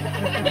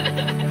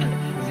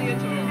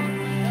tomorrow.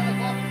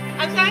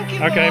 And thank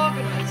you. Okay. For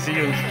See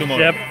you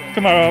tomorrow. Yep.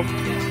 Tomorrow.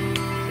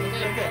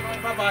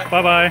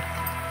 Bye bye.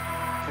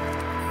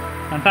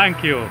 And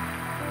thank you,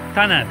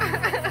 Tanan.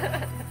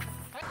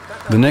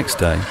 The next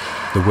day,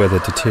 the weather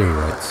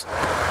deteriorates.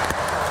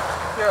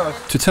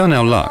 To turn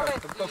our luck,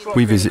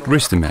 we visit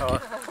Ristimäki,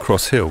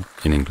 Cross Hill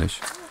in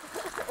English.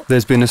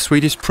 There's been a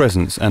Swedish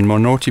presence and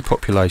minority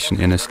population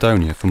in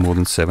Estonia for more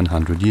than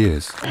 700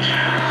 years.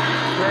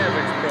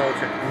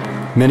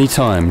 Many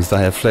times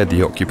they have fled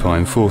the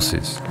occupying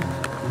forces.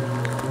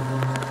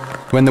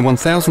 When the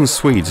 1,000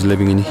 Swedes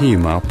living in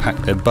Hiiumaa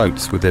packed their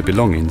boats with their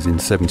belongings in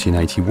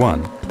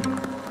 1781,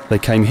 they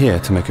came here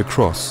to make a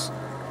cross,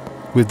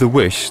 with the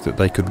wish that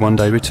they could one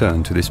day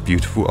return to this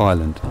beautiful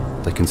island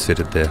they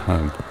considered their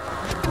home.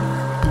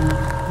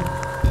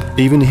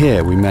 Even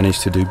here we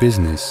managed to do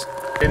business.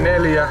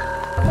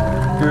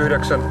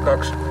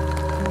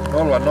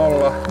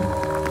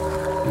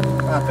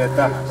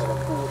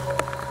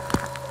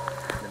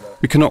 49200.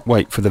 We cannot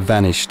wait for the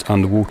vanished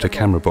underwater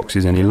camera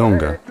boxes any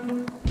longer,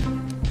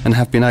 and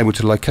have been able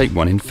to locate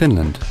one in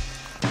Finland.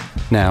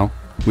 Now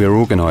we are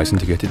organising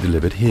to get it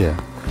delivered here.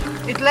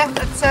 It left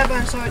at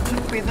 7, so it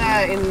should be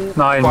there in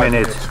 9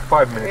 minutes.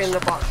 5 minutes. In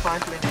about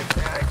 5 minutes.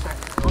 Yeah,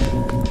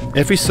 exactly.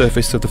 Every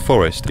surface of the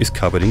forest is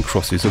covered in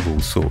crosses of all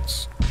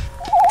sorts.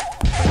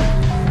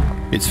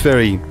 It's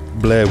very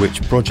Blair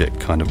Witch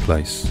Project kind of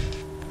place.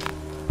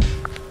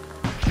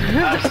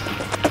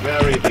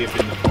 Very deep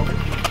in the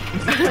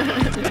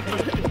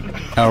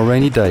forest. Our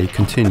rainy day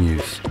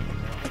continues.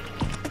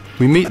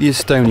 We meet the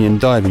Estonian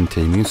diving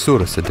team in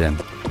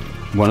Suuressedem,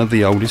 one of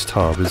the oldest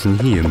harbours in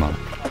Hiiumaa.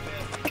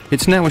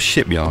 It's now a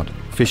shipyard,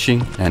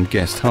 fishing and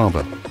guest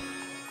harbour.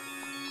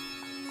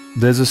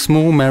 There's a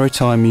small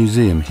maritime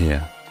museum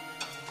here.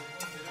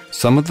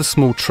 Some of the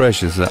small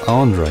treasures that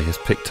Andrei has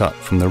picked up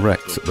from the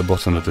wrecks at the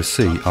bottom of the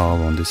sea are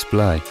on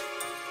display.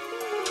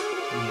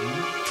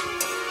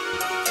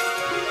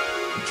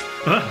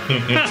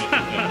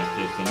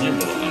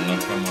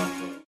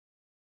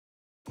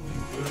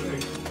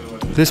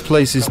 This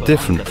place is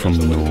different from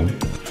the norm,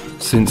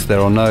 since there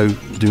are no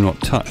do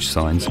not touch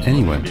signs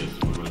anywhere.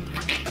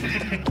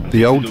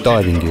 The old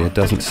diving gear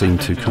doesn't seem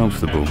too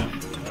comfortable.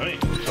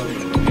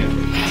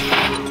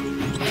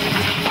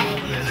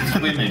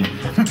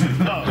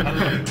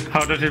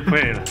 How does it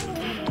feel?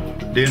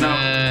 Do you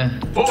know?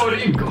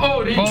 Boring. This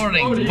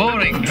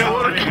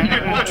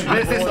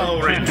is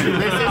orange.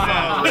 This is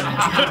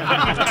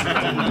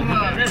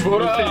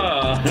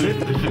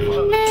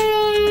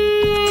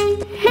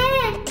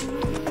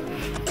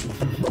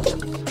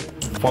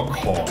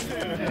Fuck off.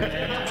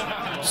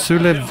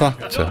 Sulev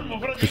Vakta,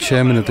 the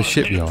chairman of the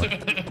shipyard,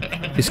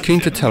 is keen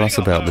to tell us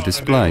about the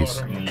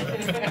displays.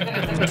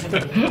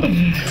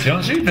 See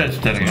on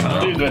süüdvester.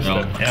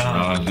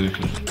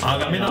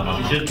 Aga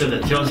mina siis ütlen,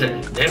 et see on see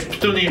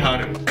Neptuni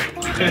hark.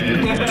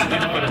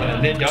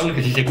 Need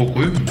jalga siis ei kuku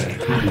ümber.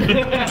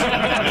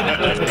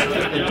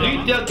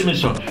 Nüüd teate,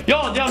 mis on?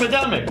 Jaa,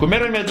 teame. Kui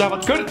meremehed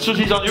lähevad kõrtsu,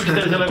 siis on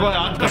üksteisele kohe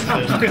antakse.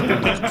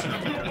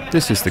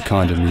 This is the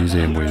kind of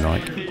museum we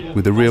like,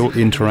 with a real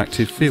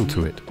interactive feel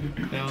to it.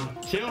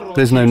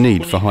 There's no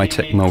need for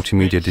high-tech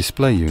multimedia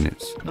display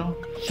units.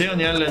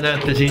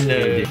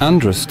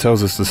 Andrus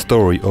tells us the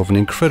story of an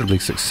incredibly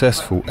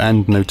successful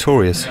and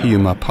notorious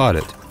Hiiumaa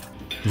pilot,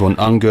 von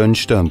Ungern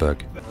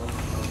Sternberg.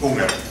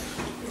 Unger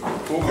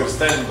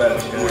Sternberg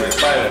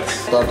pilots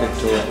started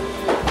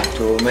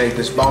to make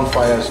these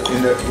bonfires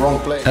in the wrong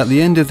place. At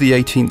the end of the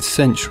 18th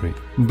century,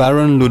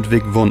 Baron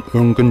Ludwig von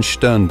Ungern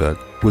Sternberg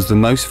was the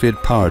most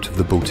feared pirate of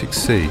the Baltic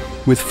Sea.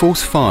 With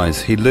false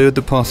fires, he lured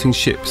the passing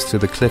ships to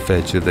the cliff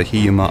edge of the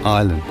Hiiumaa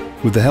island.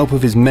 With the help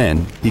of his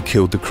men, he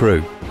killed the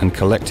crew and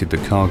collected the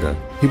cargo.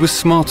 He was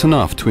smart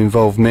enough to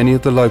involve many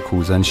of the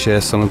locals and share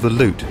some of the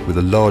loot with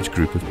a large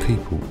group of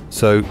people,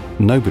 so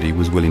nobody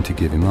was willing to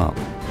give him up.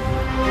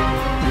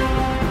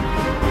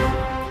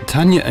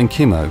 Tanya and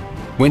Kimmo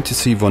went to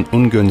see von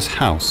Ungern's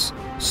house,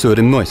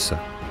 Suurimuissa.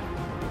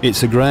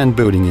 It's a grand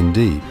building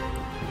indeed,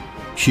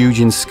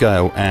 huge in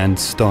scale and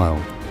style.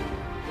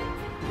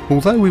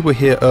 Although we were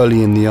here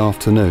early in the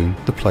afternoon,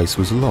 the place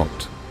was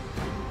locked.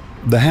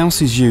 The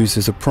house is used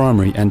as a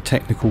primary and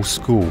technical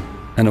school,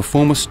 and a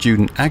former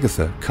student,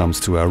 Agatha, comes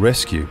to our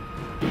rescue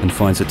and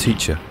finds a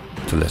teacher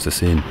to let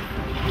us in.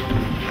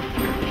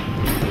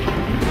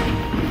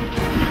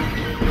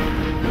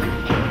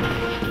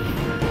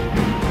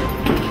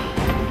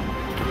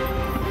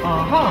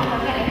 Aha!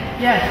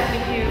 Yes.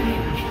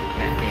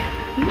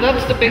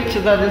 That's the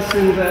picture that is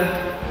in the...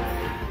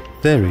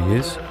 There he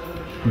is,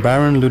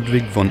 Baron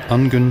Ludwig von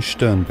Ungern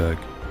Sternberg,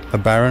 a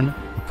baron,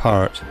 a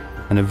pirate,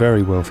 and a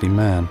very wealthy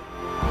man.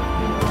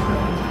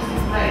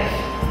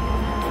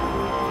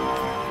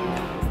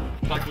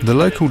 The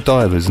local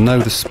divers know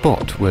the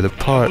spot where the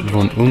pirate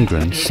von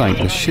Ungern sank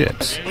the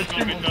ships.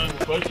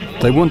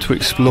 They want to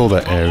explore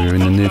that area in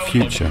the near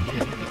future.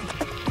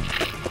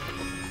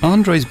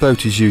 Andre's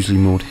boat is usually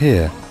moored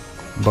here,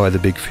 by the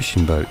big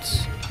fishing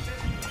boats.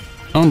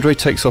 Andre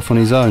takes off on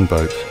his own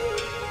boat.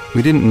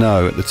 We didn't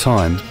know at the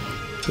time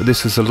that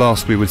this was the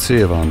last we would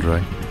see of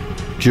Andre.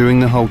 During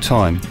the whole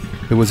time,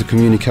 there was a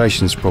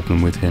communications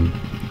problem with him.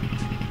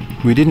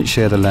 We didn't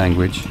share the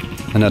language,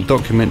 and our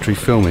documentary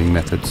filming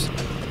methods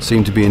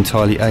seemed to be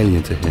entirely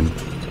alien to him.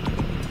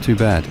 Too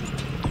bad.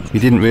 He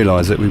didn't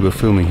realise that we were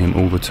filming him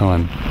all the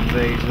time.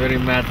 He's a very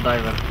mad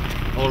diver,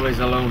 always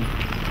alone.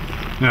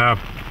 Yeah.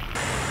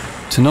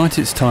 Tonight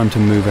it's time to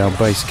move our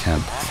base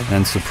camp,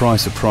 and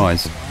surprise,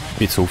 surprise,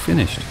 it's all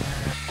finished.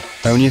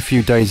 Only a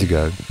few days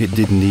ago, it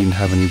didn't even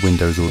have any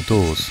windows or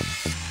doors.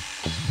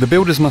 The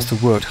builders must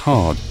have worked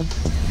hard.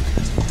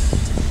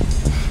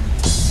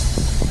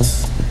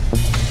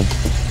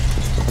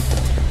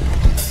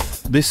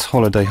 This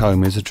holiday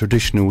home is a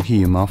traditional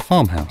Hiiumaa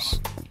farmhouse,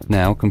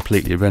 now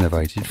completely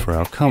renovated for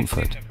our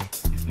comfort.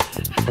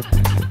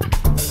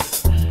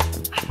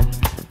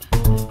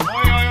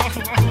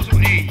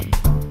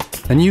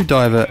 A new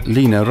diver,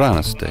 Lina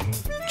Ranaste,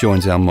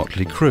 joins our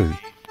motley crew.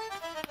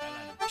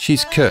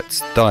 She's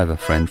Kurt's diver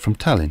friend from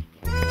Tallinn.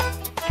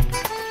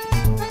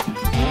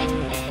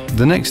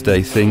 The next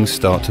day things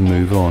start to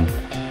move on.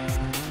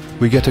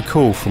 We get a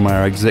call from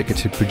our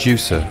executive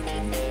producer.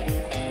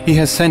 He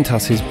has sent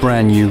us his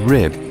brand new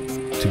rib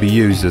to be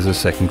used as a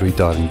secondary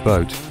diving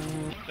boat.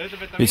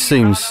 It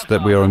seems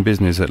that we are in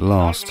business at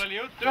last.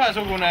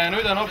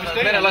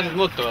 Merelased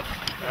muutuvad.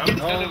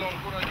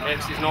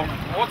 Ehk siis noh,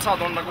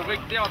 otsad on nagu kõik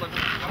teada.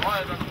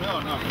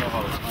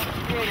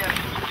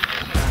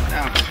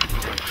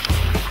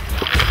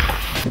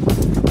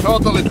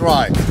 Totally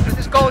dry. This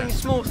is going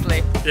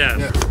smoothly.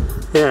 Yes.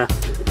 Yeah,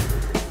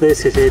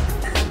 this is it.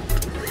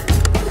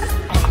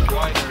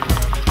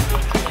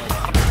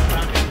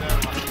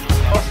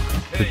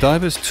 The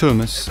divers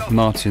Tuomas,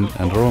 Martin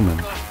and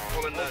Roman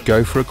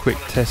go for a quick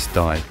test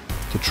dive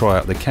to try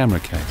out the camera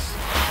case.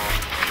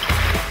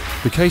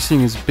 The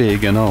casing is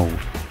big and old,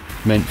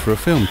 meant for a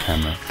film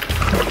camera.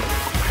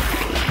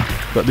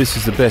 But this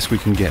is the best we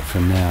can get for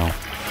now.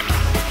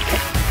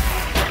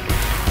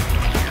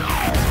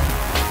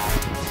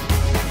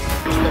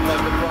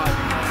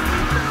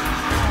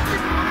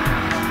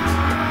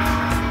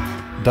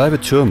 Diver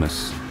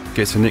Tuomas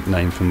gets a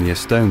nickname from the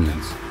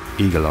Estonians,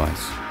 Eagle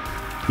Eyes.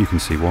 You can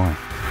see why.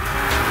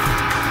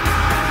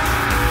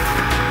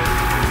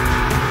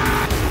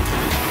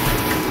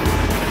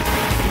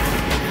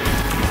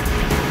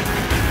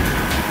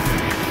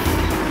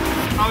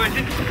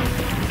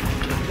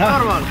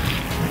 Normal.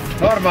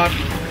 Norman.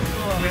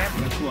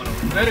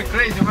 Very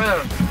crazy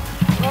weather.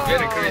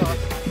 Very crazy.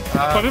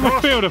 But it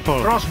was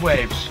beautiful. Cross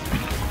waves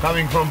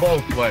coming from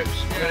both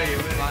waves.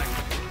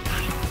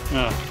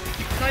 Yeah.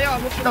 No joo,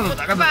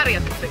 mutta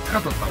pärjätte.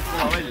 Katsotaan.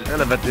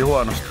 Helvetin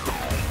huonosti.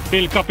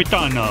 Il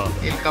Capitano.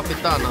 Il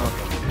Capitano.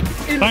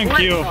 Thank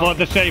you for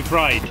the safe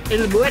ride.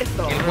 Il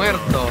muerto. Il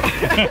Muerto.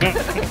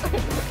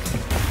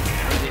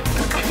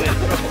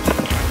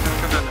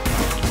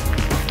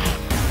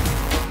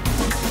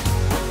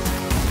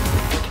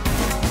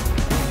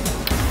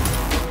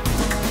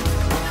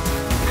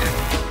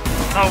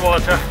 No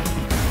water.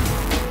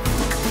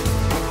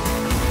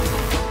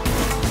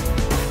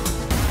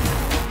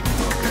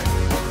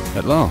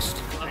 At last,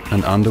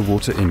 an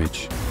underwater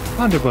image.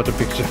 Underwater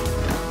picture.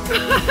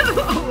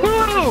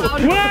 Wow!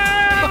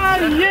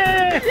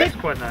 Yeah! That's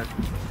quite nice.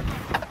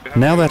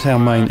 Now that our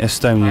main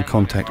Estonian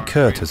contact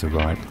Kurt has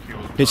arrived,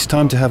 it's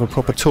time to have a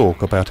proper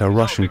talk about our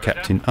Russian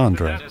captain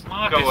Andrei.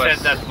 Martin said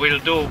that we'll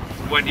do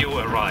when you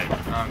arrive,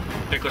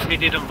 because he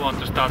didn't want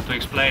to start to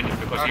explain it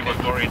because he was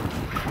worried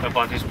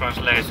about his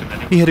translation.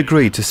 He had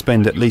agreed to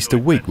spend at least a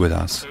week with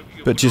us,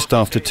 but just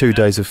after 2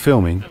 days of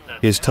filming,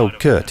 he has told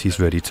Kurt he's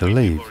ready to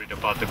leave.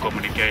 About the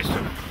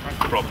communication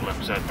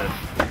problems and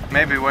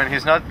Maybe when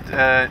he's not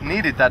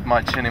needed that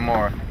much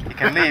anymore, he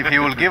can leave. He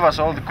will give us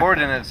all the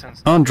coordinates and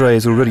stuff. Andrei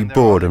is already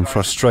bored and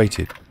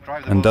frustrated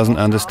and doesn't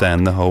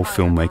understand the whole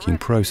filmmaking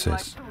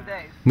process.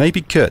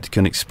 Maybe Kurt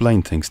can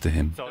explain things to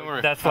him.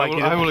 That's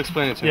I will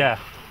explain it to him. Yeah.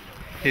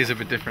 He's a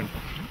bit different.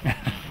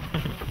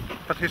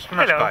 But he's a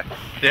nice guy.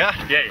 Yeah?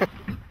 Yeah.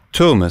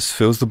 Tuomas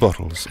fills the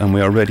bottles and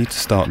we are ready to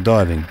start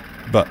diving.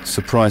 But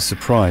surprise,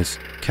 surprise,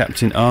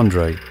 Captain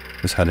Andrei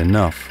has had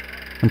enough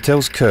and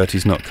tells Kurt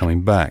he's not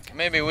coming back.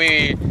 Maybe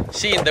we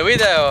see in the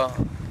video.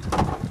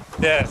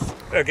 Yes,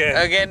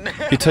 again.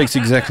 It takes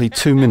exactly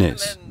 2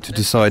 minutes to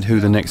decide who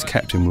the next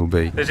captain will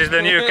be. This is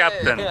the new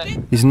captain.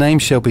 His name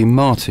shall be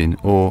Martin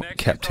or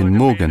Captain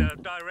Morgan,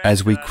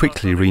 as we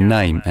quickly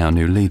rename our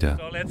new leader.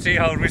 So let's see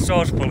how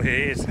resourceful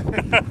he is.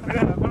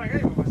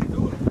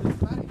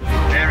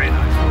 Very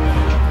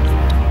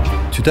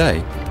nice.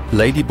 Today,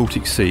 Lady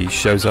Baltic Sea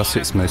shows us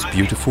its most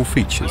beautiful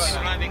features.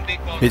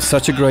 It's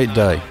such a great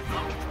day,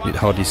 it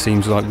hardly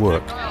seems like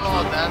work.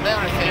 And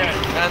everything.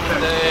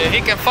 And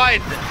he can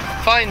find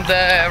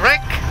the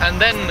wreck and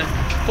then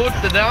put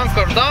the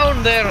anchor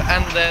down there,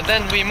 and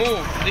then we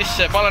move this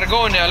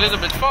Pelargonia a little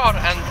bit far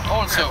and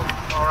also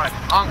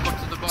anchor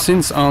to the bottom.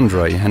 Since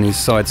Andrei and his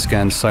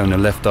side-scan sonar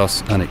left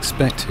us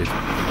unexpected,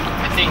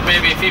 I think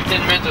maybe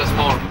 15 meters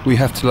more. we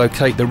have to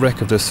locate the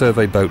wreck of the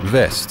survey boat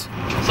Vest,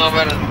 So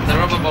where the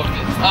rubber boat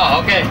is.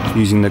 Ah, okay.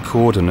 using the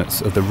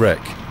coordinates of the wreck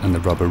and the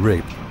rubber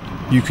rib.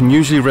 You can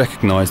usually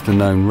recognise the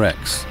known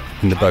wrecks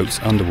in the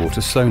boat's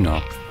underwater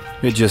sonar.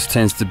 It just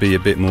tends to be a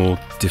bit more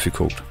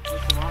difficult.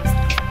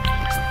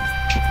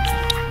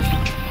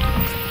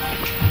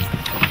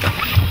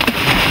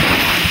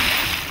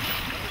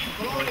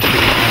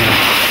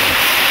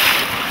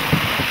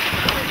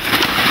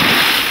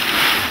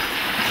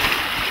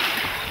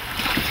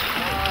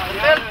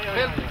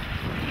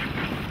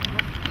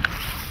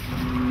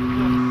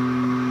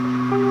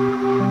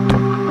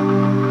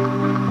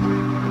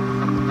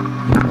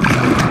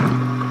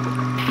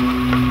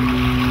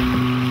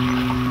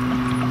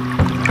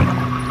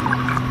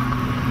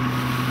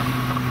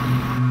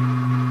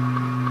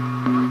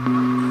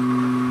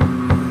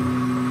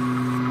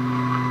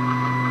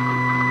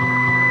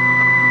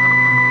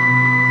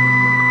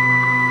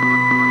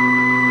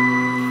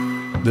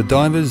 The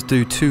divers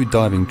do 2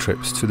 diving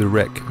trips to the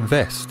wreck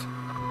Vest.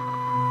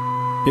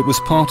 It was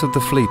part of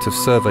the fleet of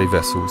survey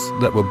vessels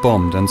that were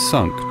bombed and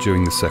sunk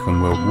during the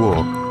Second World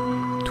War,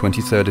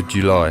 23rd of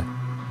July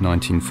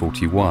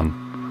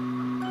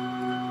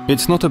 1941.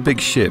 It's not a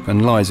big ship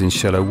and lies in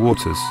shallow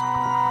waters,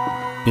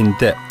 in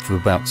depth of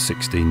about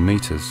 16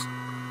 meters.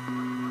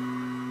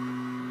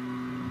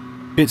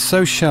 It's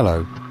so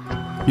shallow,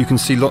 you can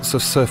see lots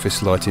of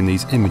surface light in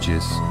these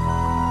images,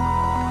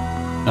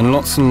 and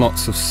lots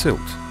of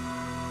silt.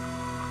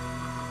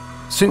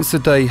 Since the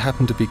day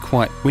happened to be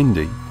quite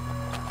windy,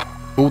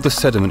 all the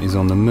sediment is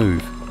on the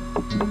move.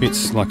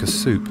 It's like a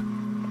soup.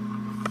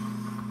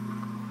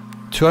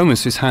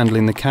 Tuomas is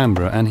handling the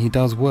camera and he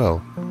does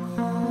well,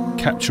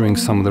 capturing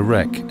some of the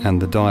wreck and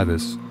the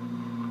divers.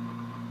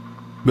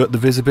 But the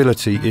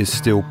visibility is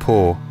still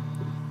poor.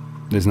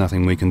 There's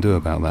nothing we can do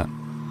about that.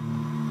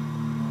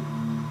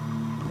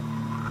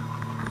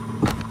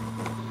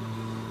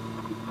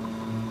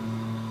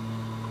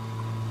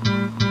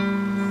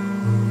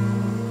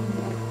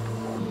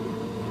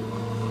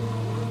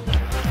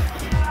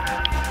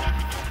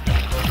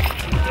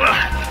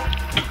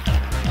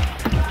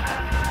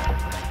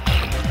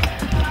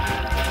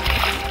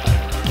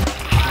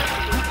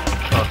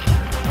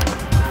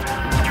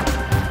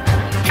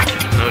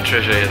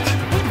 Treasure yet.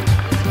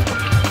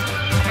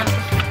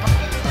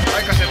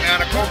 Aikaisemmin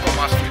aina koko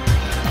maski.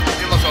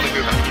 Silloin se oli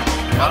hyvä.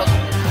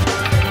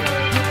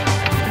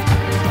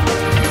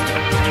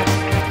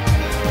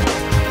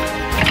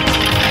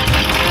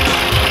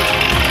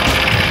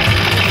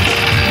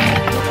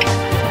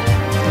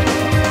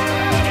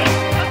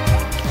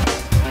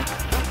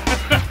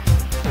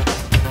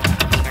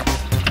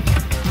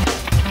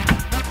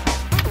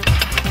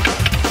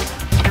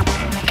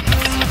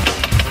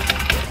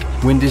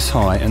 wind is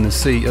high and the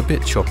sea a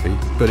bit choppy,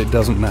 but it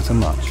doesn't matter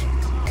much.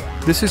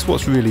 This is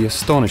what's really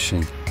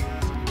astonishing.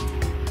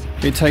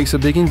 It takes a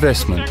big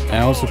investment,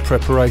 hours of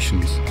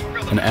preparations,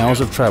 and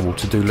hours of travel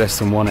to do less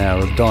than 1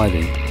 hour of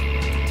diving.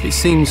 It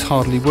seems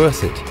hardly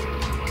worth it,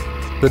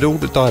 but all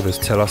the divers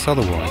tell us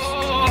otherwise.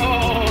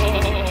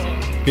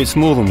 It's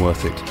more than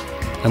worth it,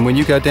 and when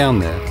you go down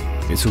there,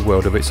 it's a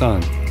world of its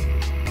own.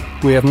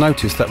 We have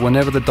noticed that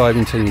whenever the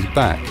diving team is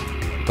back,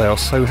 they are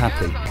so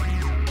happy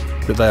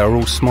that they are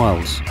all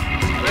smiles.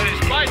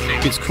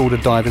 It's called a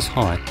diver's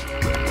high.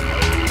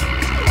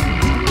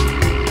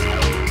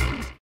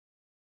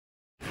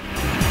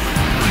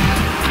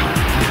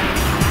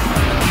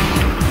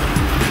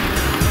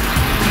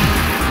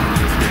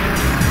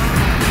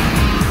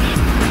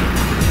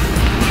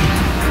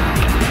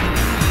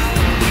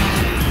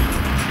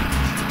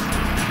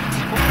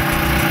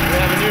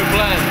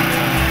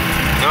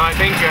 I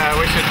think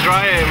we should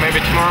try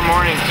maybe tomorrow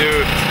morning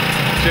to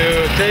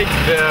take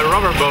the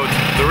rubber boat,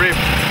 the reef,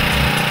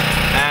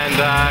 and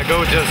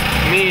go just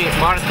me,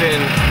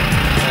 Martin,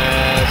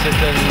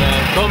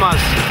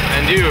 Thomas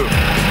and you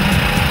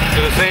to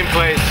the same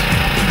place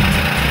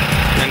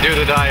and do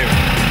the dive.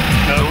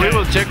 Okay. So we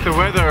will check the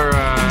weather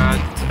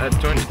at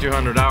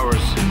 2200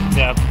 hours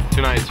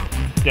tonight.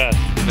 Yes.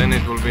 Then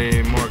it will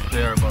be more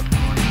clear about the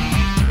morning.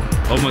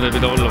 Homme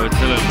teeb olla vaid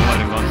sellel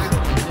kohal kanssa.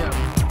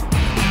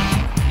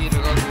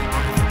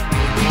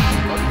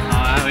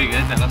 Õige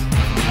ette lasta.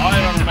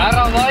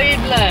 Ära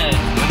vaidle!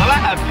 Ta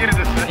läheb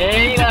kirdesse.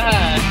 Ei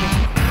lähe.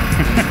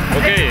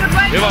 Okei,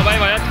 hüva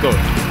päeva jätku.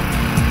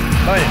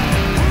 Bye.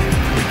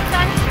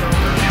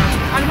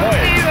 And we'll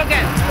see you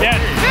again.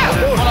 Yes.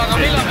 Aga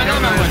millal me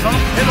näeme uuesti?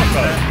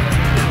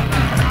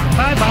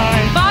 Bye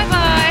bye. Bye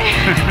bye.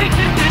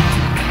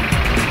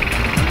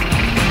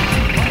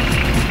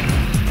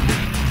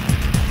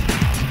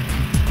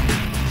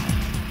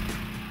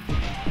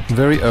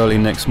 Very early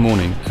next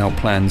morning, our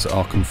plans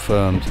are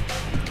confirmed.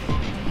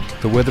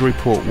 The weather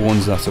report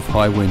warns us of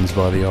high winds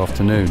by the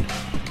afternoon.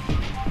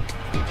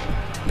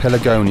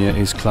 Pelagonia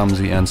is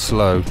clumsy and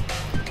slow,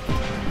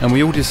 and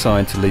we all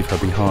decide to leave her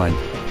behind.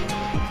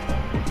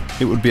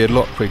 It would be a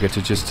lot quicker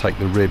to just take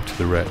the rib to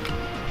the wreck.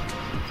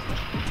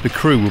 The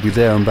crew will be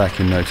there and back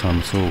in no time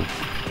at all.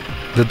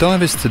 The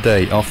divers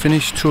today are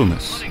Finnish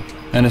Tuomas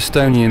and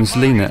Estonians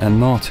Lina and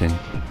Martin.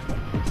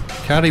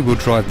 Kari will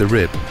drive the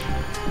rib.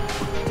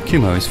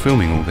 Kimmo is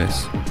filming all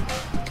this.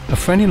 A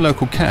friendly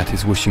local cat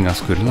is wishing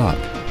us good luck.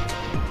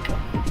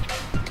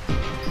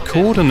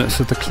 Coordinates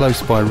of the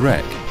close-by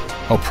wreck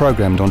are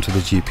programmed onto the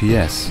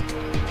GPS.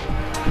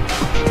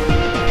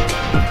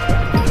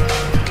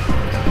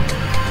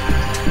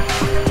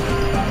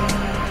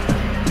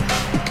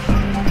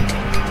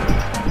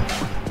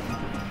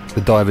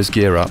 The divers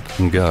gear up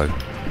and go.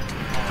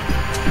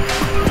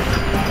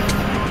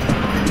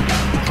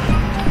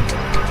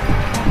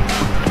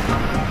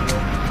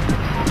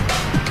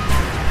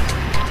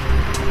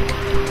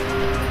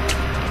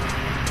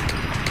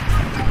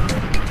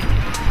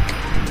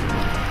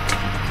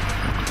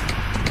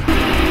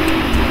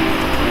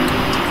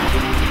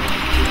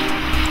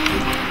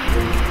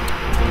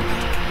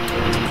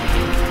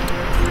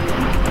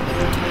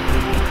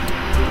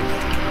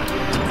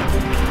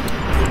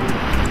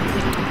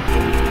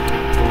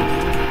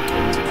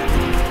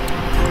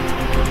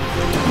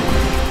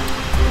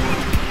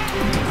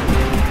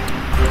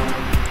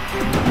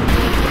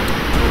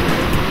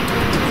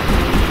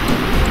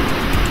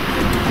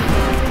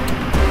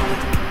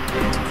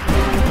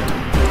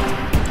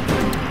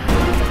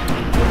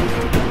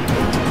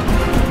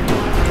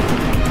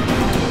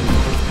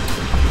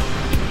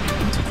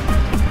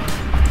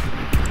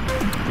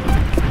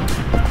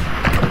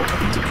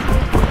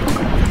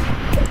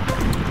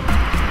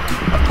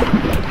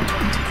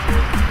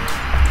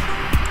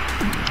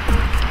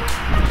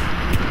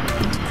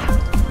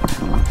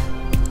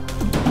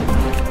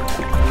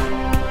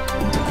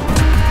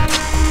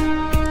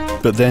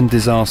 But then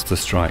disaster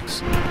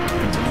strikes.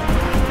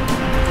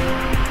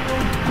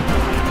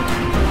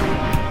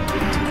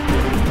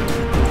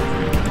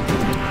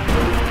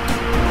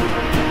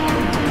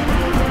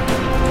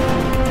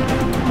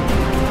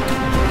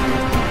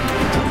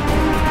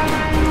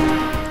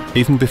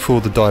 Even before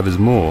the divers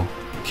moor,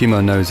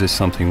 Kimmo knows there's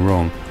something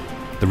wrong.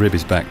 The rib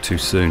is back too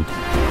soon.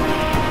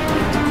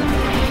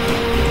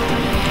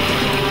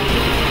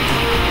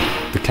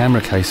 The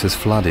camera case has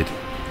flooded.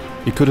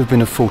 It could have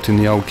been a fault in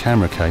the old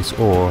camera case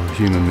or a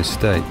human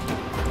mistake.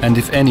 And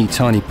if any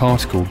tiny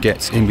particle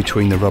gets in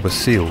between the rubber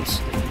seals,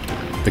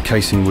 the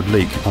casing would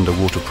leak under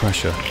water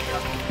pressure.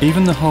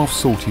 Even the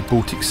half-salty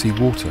Baltic Sea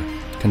water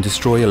can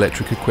destroy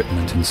electric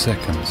equipment in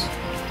seconds.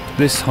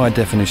 This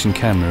high-definition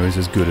camera is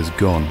as good as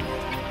gone.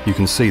 You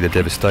can see the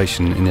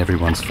devastation in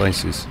everyone's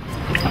faces.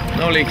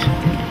 No leaks.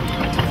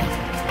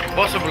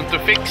 Possible to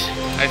fix,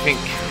 I think.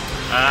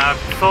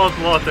 Salt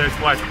water is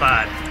quite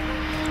bad.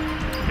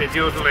 It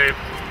usually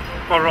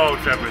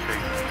corrodes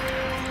everything.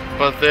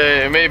 But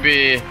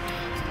maybe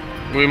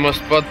we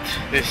must put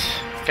this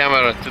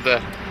camera to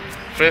the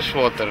fresh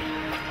water.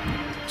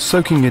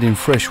 Soaking it in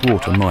fresh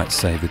water might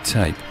save the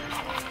tape.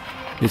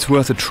 It's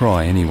worth a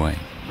try anyway.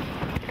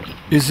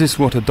 Is this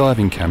what a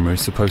diving camera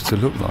is supposed to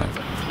look like?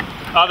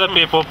 Other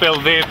people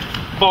build the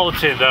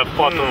boats in the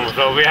bottle,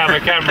 so we have a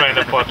camera in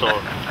the bottle.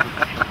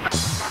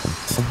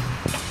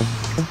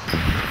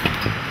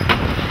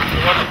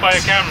 You want to buy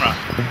a camera?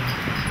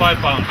 £5.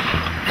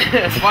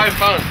 5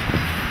 pounds.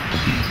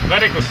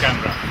 Very good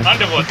camera.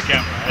 Underwater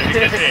camera, as you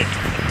can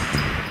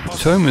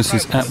see. Thomas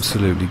is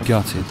absolutely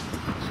gutted,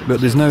 but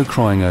there's no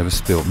crying over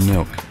spilt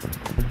milk.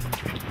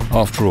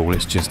 After all,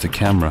 it's just a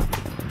camera.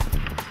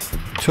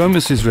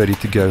 Thomas is ready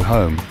to go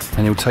home,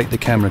 and he'll take the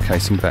camera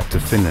casing back to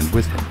Finland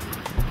with him.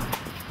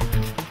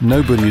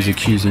 Nobody is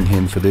accusing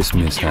him for this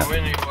mishap,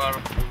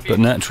 but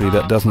naturally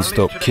that doesn't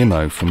stop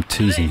Kimmo from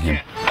teasing him.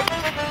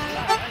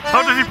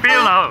 How does he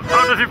feel now?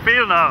 How does he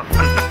feel now?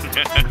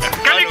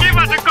 Can you give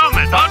us a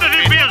comment? How does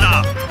he feel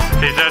now?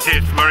 He says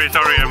he's very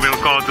sorry and will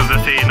go to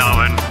the sea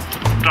now and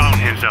drown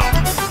himself.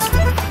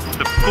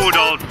 The good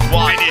old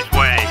Finnish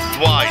way.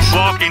 Wise.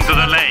 Walk into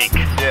the lake.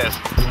 Yes,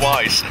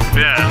 wise.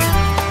 Yeah.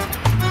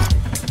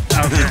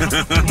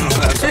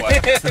 That's why.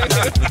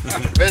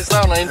 Best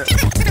sauna in.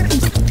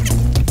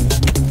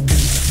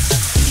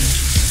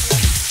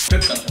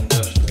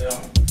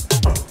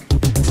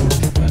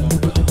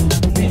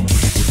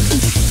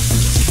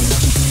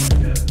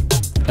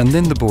 And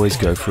then the boys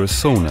go for a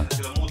sauna.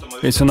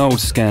 It's an old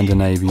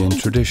Scandinavian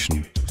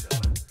tradition.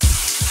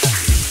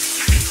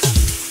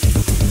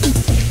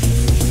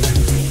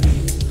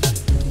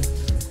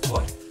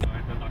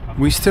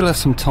 We still have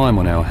some time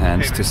on our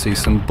hands to see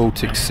some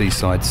Baltic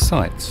seaside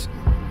sights.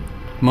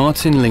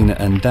 Martin, Lena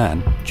and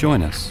Dan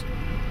join us.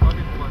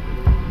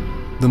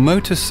 The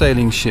motor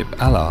sailing ship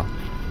Ala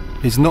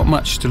is not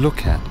much to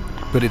look at,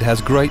 but it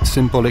has great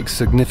symbolic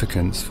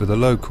significance for the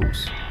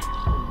locals.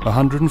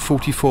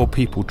 144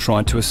 people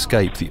tried to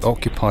escape the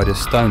occupied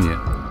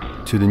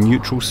Estonia to the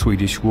neutral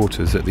Swedish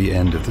waters at the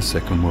end of the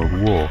Second World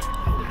War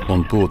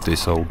on board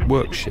this old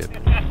work ship.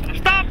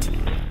 Stop!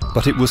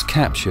 But it was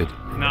captured.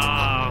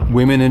 No.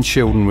 Women and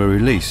children were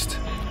released,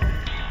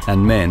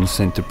 and men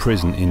sent to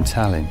prison in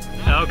Tallinn.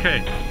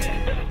 Okay.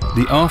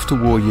 The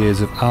after-war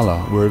years of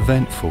Ala were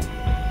eventful.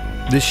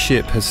 This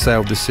ship has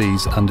sailed the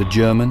seas under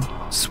German,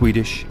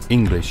 Swedish,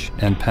 English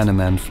and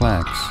Panamanian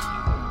flags,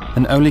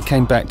 and only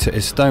came back to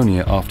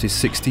Estonia after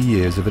 60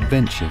 years of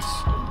adventures.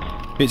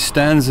 It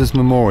stands as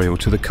memorial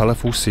to the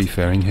colourful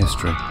seafaring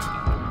history.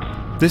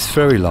 This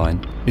ferry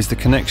line is the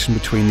connection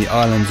between the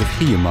islands of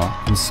Hiiumaa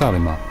and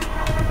Saaremaa.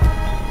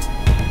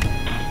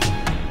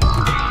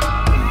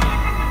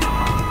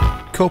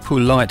 Kopu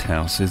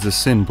Lighthouse is the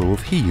symbol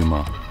of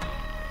Hiiumaa.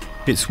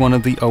 It's one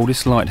of the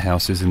oldest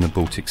lighthouses in the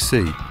Baltic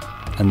Sea,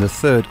 and the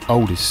third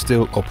oldest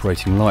still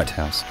operating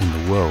lighthouse in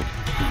the world.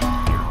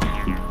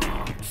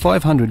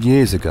 500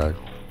 years ago,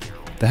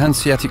 the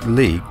Hanseatic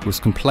League was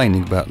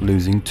complaining about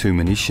losing too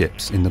many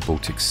ships in the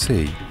Baltic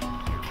Sea.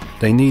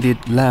 They needed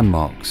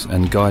landmarks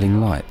and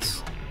guiding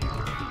lights.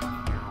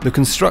 The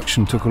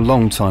construction took a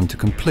long time to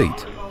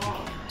complete,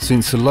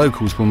 since the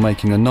locals were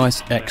making a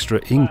nice extra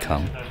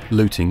income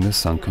looting the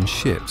sunken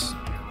ships.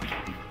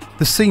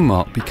 The Sea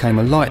Mark became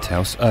a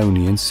lighthouse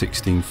only in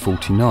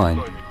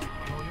 1649,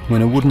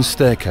 when a wooden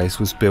staircase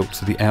was built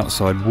to the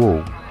outside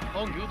wall,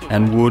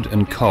 and wood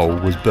and coal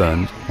was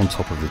burned on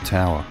top of the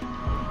tower.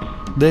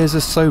 There's a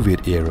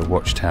Soviet-era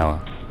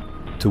watchtower,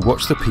 to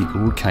watch the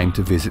people who came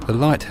to visit the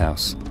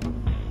lighthouse.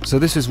 So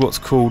this is what's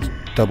called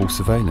double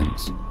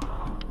surveillance.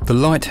 The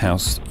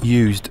lighthouse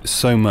used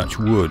so much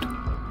wood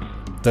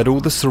that all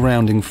the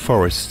surrounding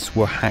forests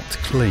were hacked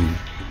clean,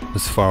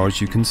 as far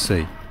as you can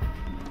see.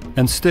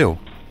 And still,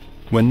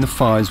 when the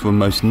fires were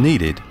most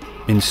needed,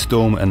 in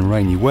storm and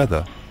rainy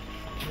weather,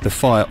 the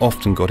fire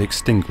often got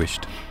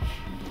extinguished.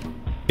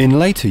 In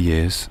later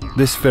years,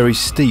 this very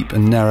steep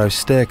and narrow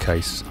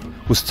staircase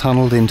was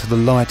tunnelled into the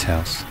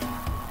lighthouse,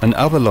 and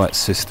other light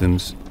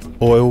systems,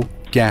 oil,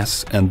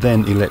 gas and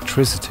then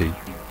electricity,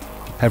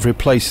 have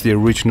replaced the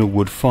original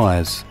wood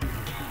fires.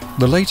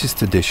 The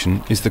latest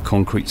addition is the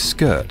concrete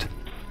skirt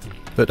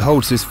that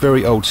holds this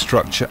very old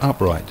structure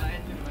upright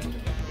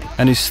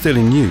and is still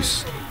in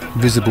use,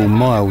 visible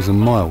miles and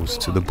miles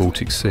to the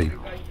Baltic Sea.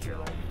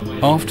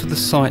 After the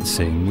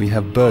sightseeing, we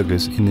have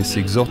burgers in this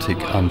exotic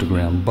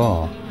underground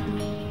bar.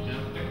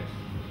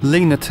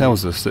 Lena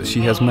tells us that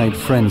she has made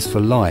friends for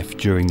life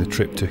during the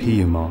trip to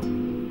Hiiumaa,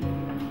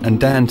 and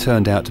Dan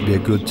turned out to be a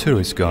good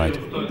tourist guide.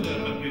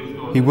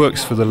 He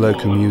works for the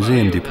local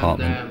museum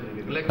department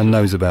and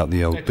knows about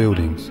the old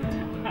buildings.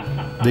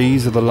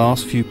 These are the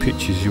last few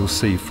pictures you'll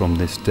see from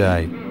this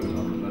day.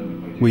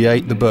 We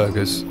ate the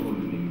burgers,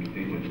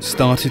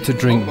 started to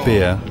drink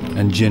beer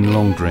and gin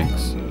long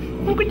drinks,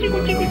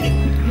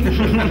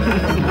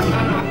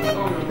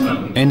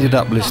 ended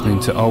up listening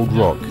to old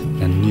rock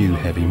and new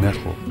heavy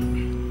metal.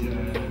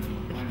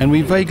 And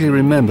we vaguely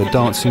remember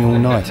dancing all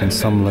night in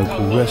some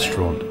local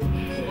restaurant.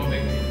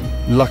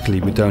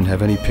 Luckily we don't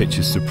have any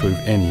pictures to prove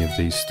any of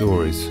these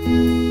stories.